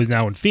 Rubio is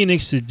now in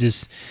Phoenix.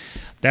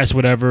 That's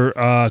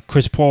whatever.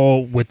 Chris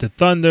Paul with the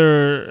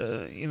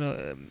Thunder,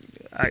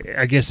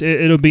 I guess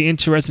it'll be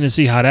interesting to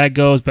see how that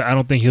goes, but I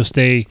don't think he'll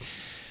stay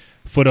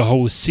for the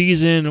whole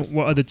season.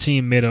 What other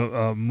team made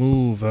a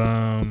move?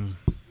 I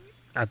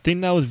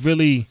think that was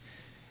really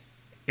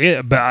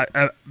it.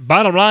 But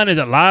bottom line is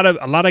a lot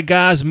of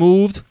guys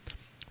moved.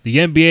 The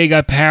NBA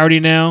got parity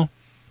now.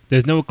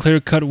 There's no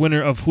clear-cut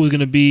winner of who's going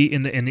to be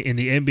in the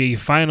NBA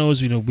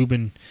Finals. We've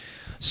been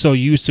so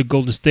used to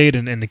Golden State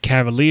and the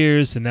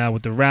Cavaliers, and now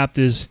with the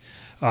Raptors,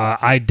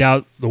 I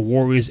doubt the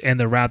Warriors and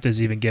the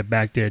Raptors even get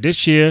back there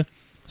this year.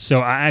 So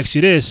I ask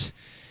you this: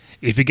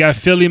 if you got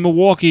Philly,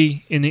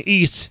 Milwaukee in the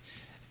East,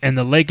 and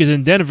the Lakers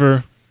in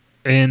Denver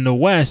in the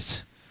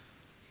West,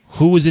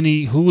 who was in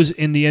the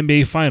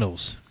NBA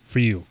Finals for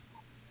you?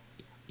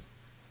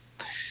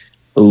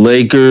 The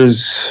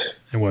Lakers.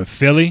 And what,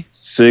 Philly?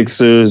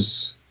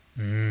 Sixers.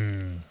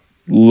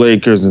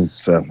 Lakers in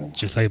 7.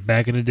 Just like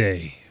back in the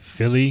day,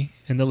 Philly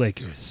and the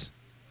Lakers.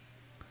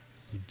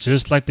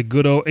 Just like the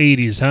good old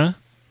 80s, huh?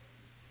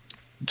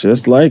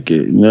 Just like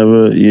it.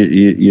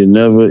 You're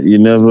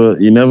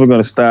never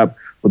gonna stop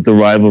with the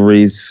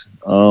rivalries.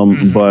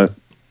 But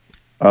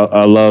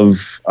I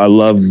love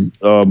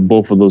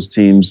both of those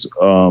teams.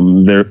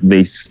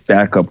 They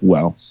stack up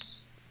well.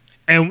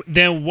 And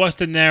then what's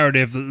the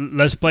narrative?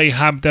 Let's play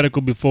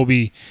hypothetical before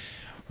we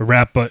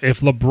wrap up. If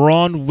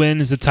LeBron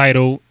wins the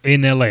title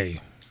in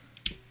LA,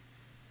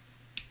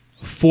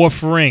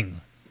 4th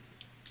ring,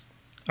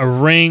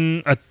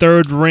 a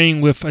third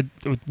ring with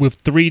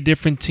 3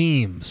 different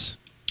teams,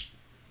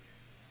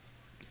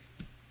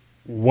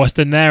 what's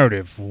the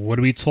narrative? What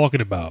are we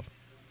talking about?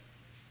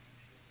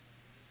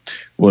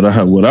 What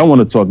I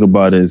want to talk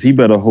about is he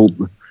better hope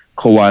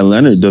Kawhi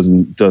Leonard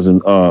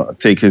doesn't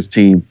take his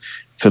team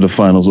to the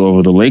finals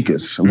over the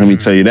Lakers. Let me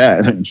tell you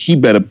that. He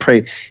better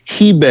pray.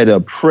 He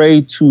better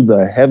pray to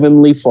the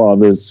heavenly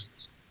fathers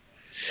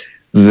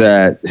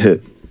that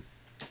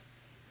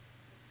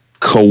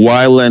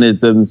Kawhi Leonard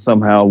doesn't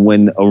somehow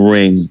win a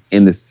ring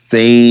in the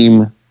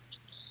same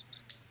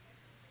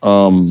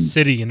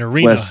city and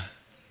arena.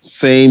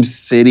 Same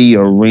city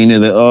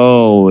arena.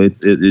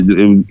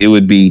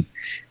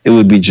 It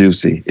would be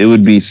juicy. It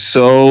would be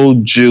so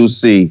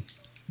juicy.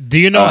 Do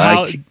you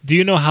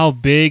know how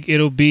big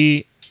it'll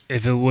be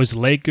if it was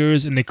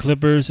Lakers and the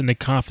Clippers in the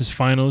conference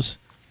finals?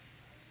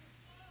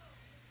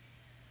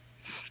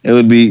 It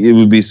would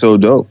be so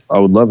dope. I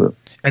would love it.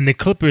 And the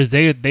Clippers,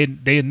 they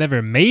had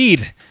never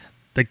made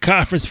the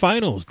conference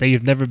finals. They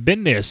have never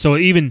been there. So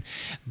even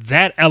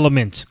that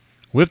element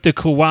with the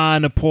Kawhi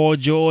and the Paul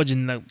George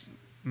and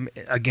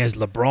against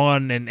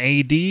LeBron and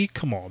AD,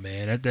 come on,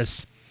 man.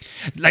 That's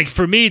like,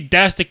 for me,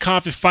 that's the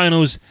conference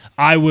finals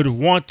I would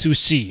want to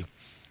see.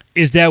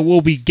 Is that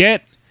what we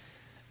get?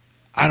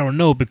 I don't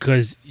know,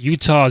 because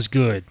Utah's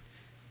good.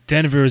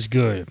 Denver is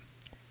good.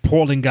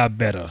 Portland got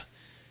better.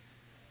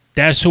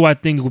 That's who I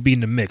think will be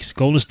in the mix.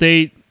 Golden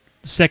State,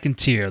 second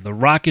tier. The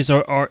Rockets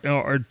are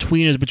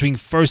tweeners between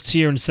first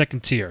tier and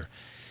second tier.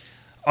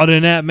 Other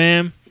than that,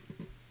 man,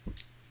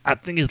 I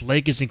think it's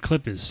Lakers and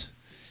Clippers.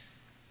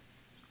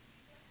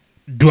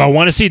 Do I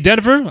want to see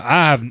Denver?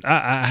 I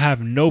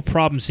have no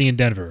problem seeing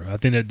Denver. I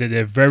think that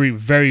they're very,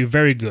 very,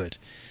 very good.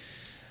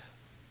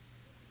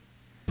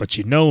 But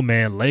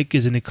man,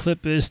 Lakers and the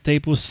Clippers,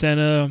 Staples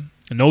Center,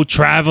 no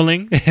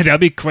traveling. That'd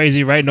be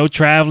crazy, right? No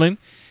traveling.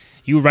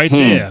 You right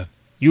there.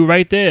 You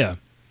right there.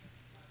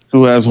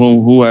 Who has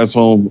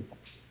home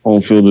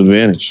field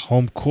advantage?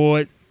 Home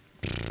court.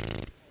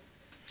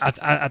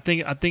 I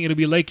think it'll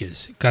be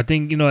Lakers. I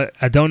think,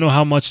 I don't know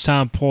how much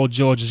time Paul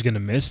George is gonna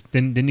miss.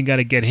 Then you got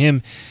to get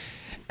him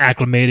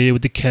acclimated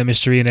with the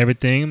chemistry and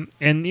everything.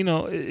 And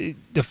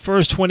the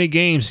first 20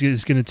 games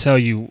is gonna tell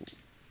you,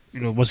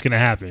 what's gonna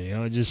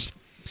happen.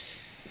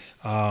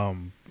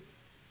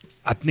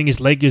 I think it's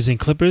Lakers and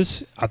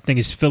Clippers. I think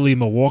it's Philly and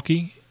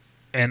Milwaukee,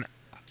 and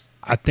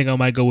I think I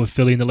might go with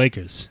Philly and the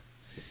Lakers.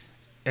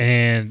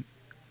 And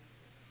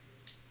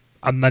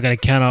I'm not gonna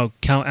count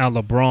out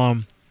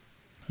LeBron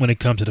when it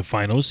comes to the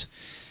finals.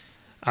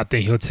 I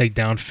think he'll take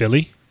down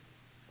Philly,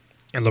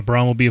 and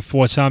LeBron will be a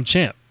 4-time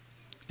champ.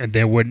 And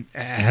then we're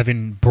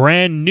having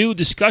brand new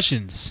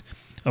discussions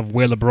of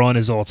where LeBron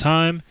is all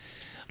time.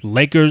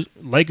 Laker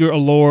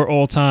allure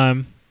all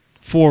time.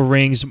 4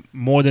 rings,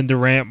 more than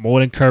Durant, more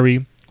than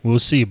Curry. We'll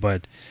see,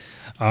 but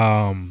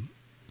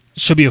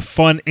should be a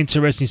fun,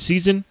 interesting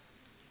season.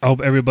 I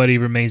hope everybody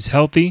remains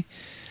healthy.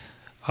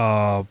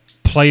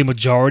 Play a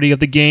majority of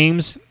the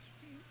games,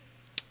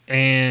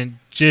 and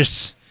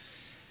just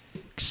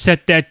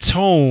set that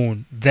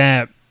tone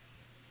that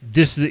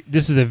this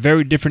is a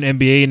very different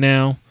NBA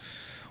now,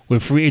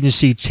 with free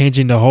agency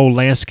changing the whole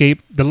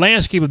landscape. The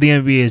landscape of the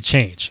NBA has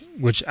changed,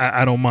 which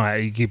I don't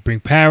mind. You can bring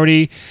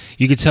parity.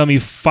 You can tell me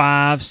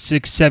 5,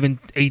 6, 7,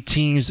 8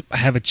 teams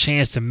have a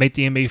chance to make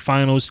the NBA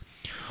Finals,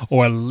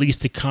 or at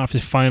least the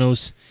conference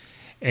finals.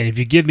 And if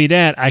you give me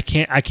that, I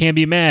can't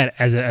be mad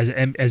as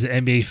an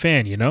NBA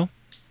fan.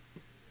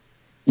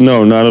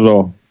 No, not at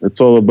all.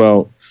 It's all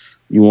about,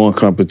 you want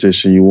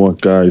competition. You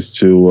want guys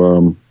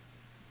to.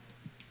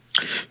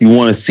 You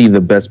want to see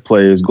the best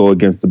players go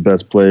against the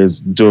best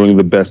players during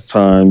the best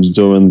times,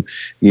 during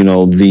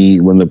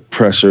when the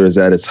pressure is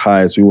at its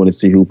highest. We want to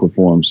see who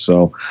performs.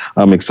 So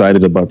I'm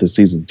excited about this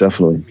season,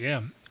 definitely.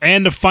 Yeah,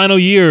 and the final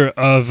year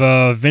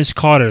of Vince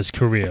Carter's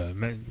career.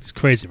 Man, it's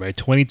crazy, right?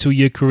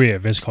 22-year career,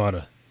 Vince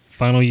Carter.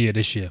 Final year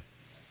this year.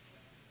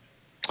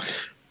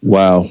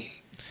 Wow.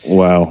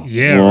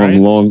 Yeah,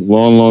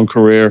 long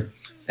career,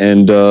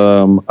 and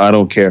I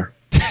don't care.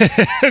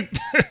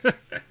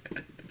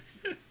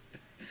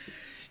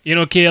 You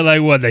don't care,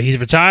 like, what, that he's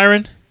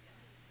retiring?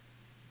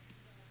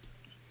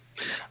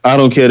 I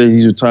don't care that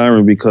he's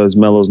retiring because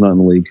Melo's not in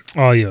the league.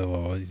 Oh, yeah.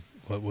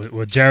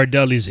 Well, Jared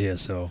Dudley's here,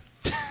 so.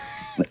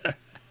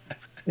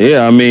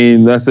 Yeah, I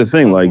mean, that's the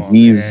thing. Like,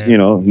 he's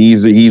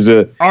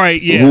a. All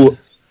right, yeah.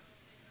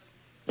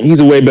 He's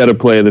a way better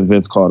player than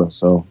Vince Carter,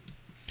 so.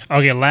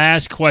 Okay,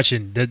 last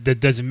question.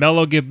 Does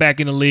Melo get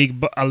back in the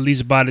league at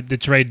least by the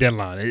trade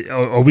deadline?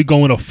 Or are we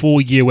going a full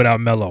year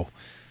without Melo?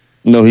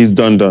 No, he's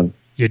done.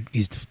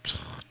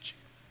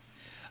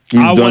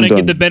 I want to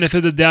give the benefit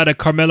of the doubt that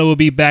Carmelo will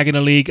be back in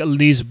the league at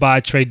least by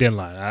trade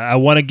deadline. I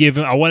want to give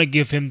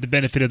him the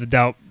benefit of the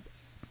doubt,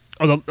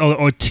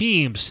 or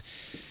teams.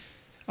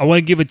 I want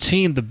to give a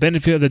team the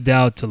benefit of the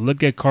doubt to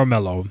look at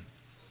Carmelo,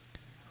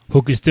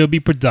 who can still be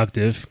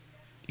productive.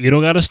 You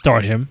don't got to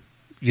start him.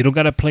 You don't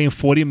got to play him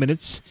 40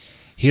 minutes.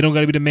 He don't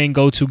got to be the main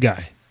go-to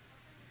guy.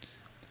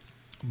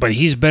 But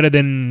he's better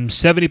than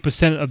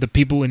 70% of the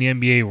people in the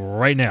NBA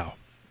right now.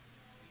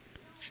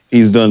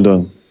 He's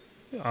done.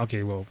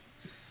 Okay, well.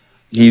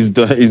 He's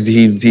done.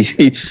 He's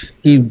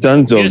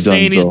done. You're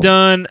saying he's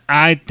done.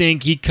 I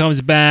think he comes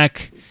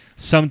back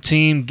some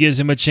team gives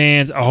him a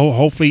chance.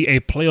 Hopefully, a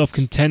playoff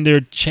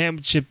contender,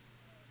 championship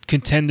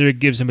contender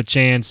gives him a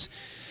chance.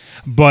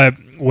 But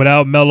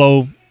without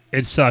Melo,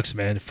 it sucks,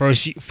 man.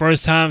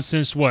 First time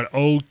since what,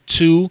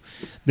 2002,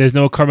 there's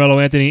no Carmelo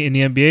Anthony in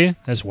the NBA?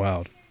 That's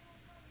wild.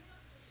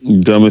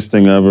 Dumbest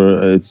thing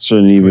ever. It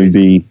shouldn't even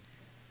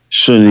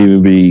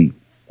be.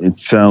 It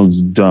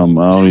sounds dumb.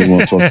 I don't even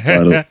want to talk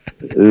about it.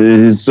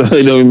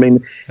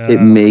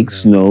 It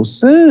makes no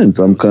sense.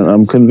 I'm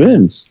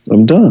convinced.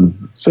 I'm done.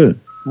 That's it.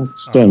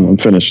 It's done. I'm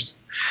finished.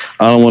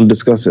 I don't want to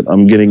discuss it.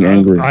 I'm getting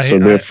angry.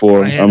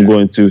 I'm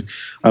going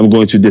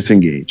to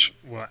disengage.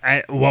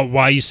 Well,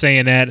 why are you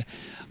saying that?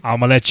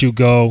 I'm gonna let you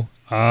go.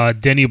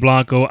 Denny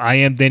Blanco. I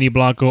am Denny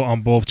Blanco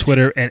on both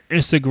Twitter and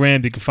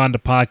Instagram. You can find the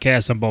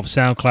podcast on both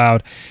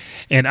SoundCloud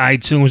and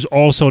iTunes.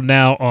 Also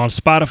now on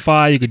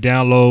Spotify. You can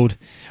download,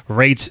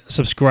 rate,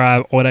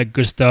 subscribe, all that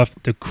good stuff.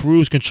 The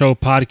Cruise Control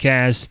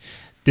Podcast.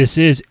 This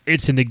is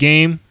It's in the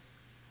Game.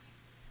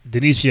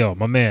 Denicio,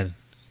 my man.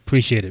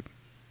 Appreciate it.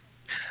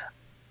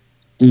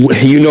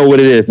 You know what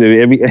it is,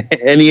 baby.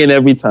 Any and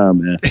every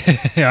time, man.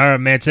 All right,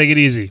 man. Take it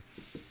easy.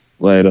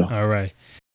 Later. All right.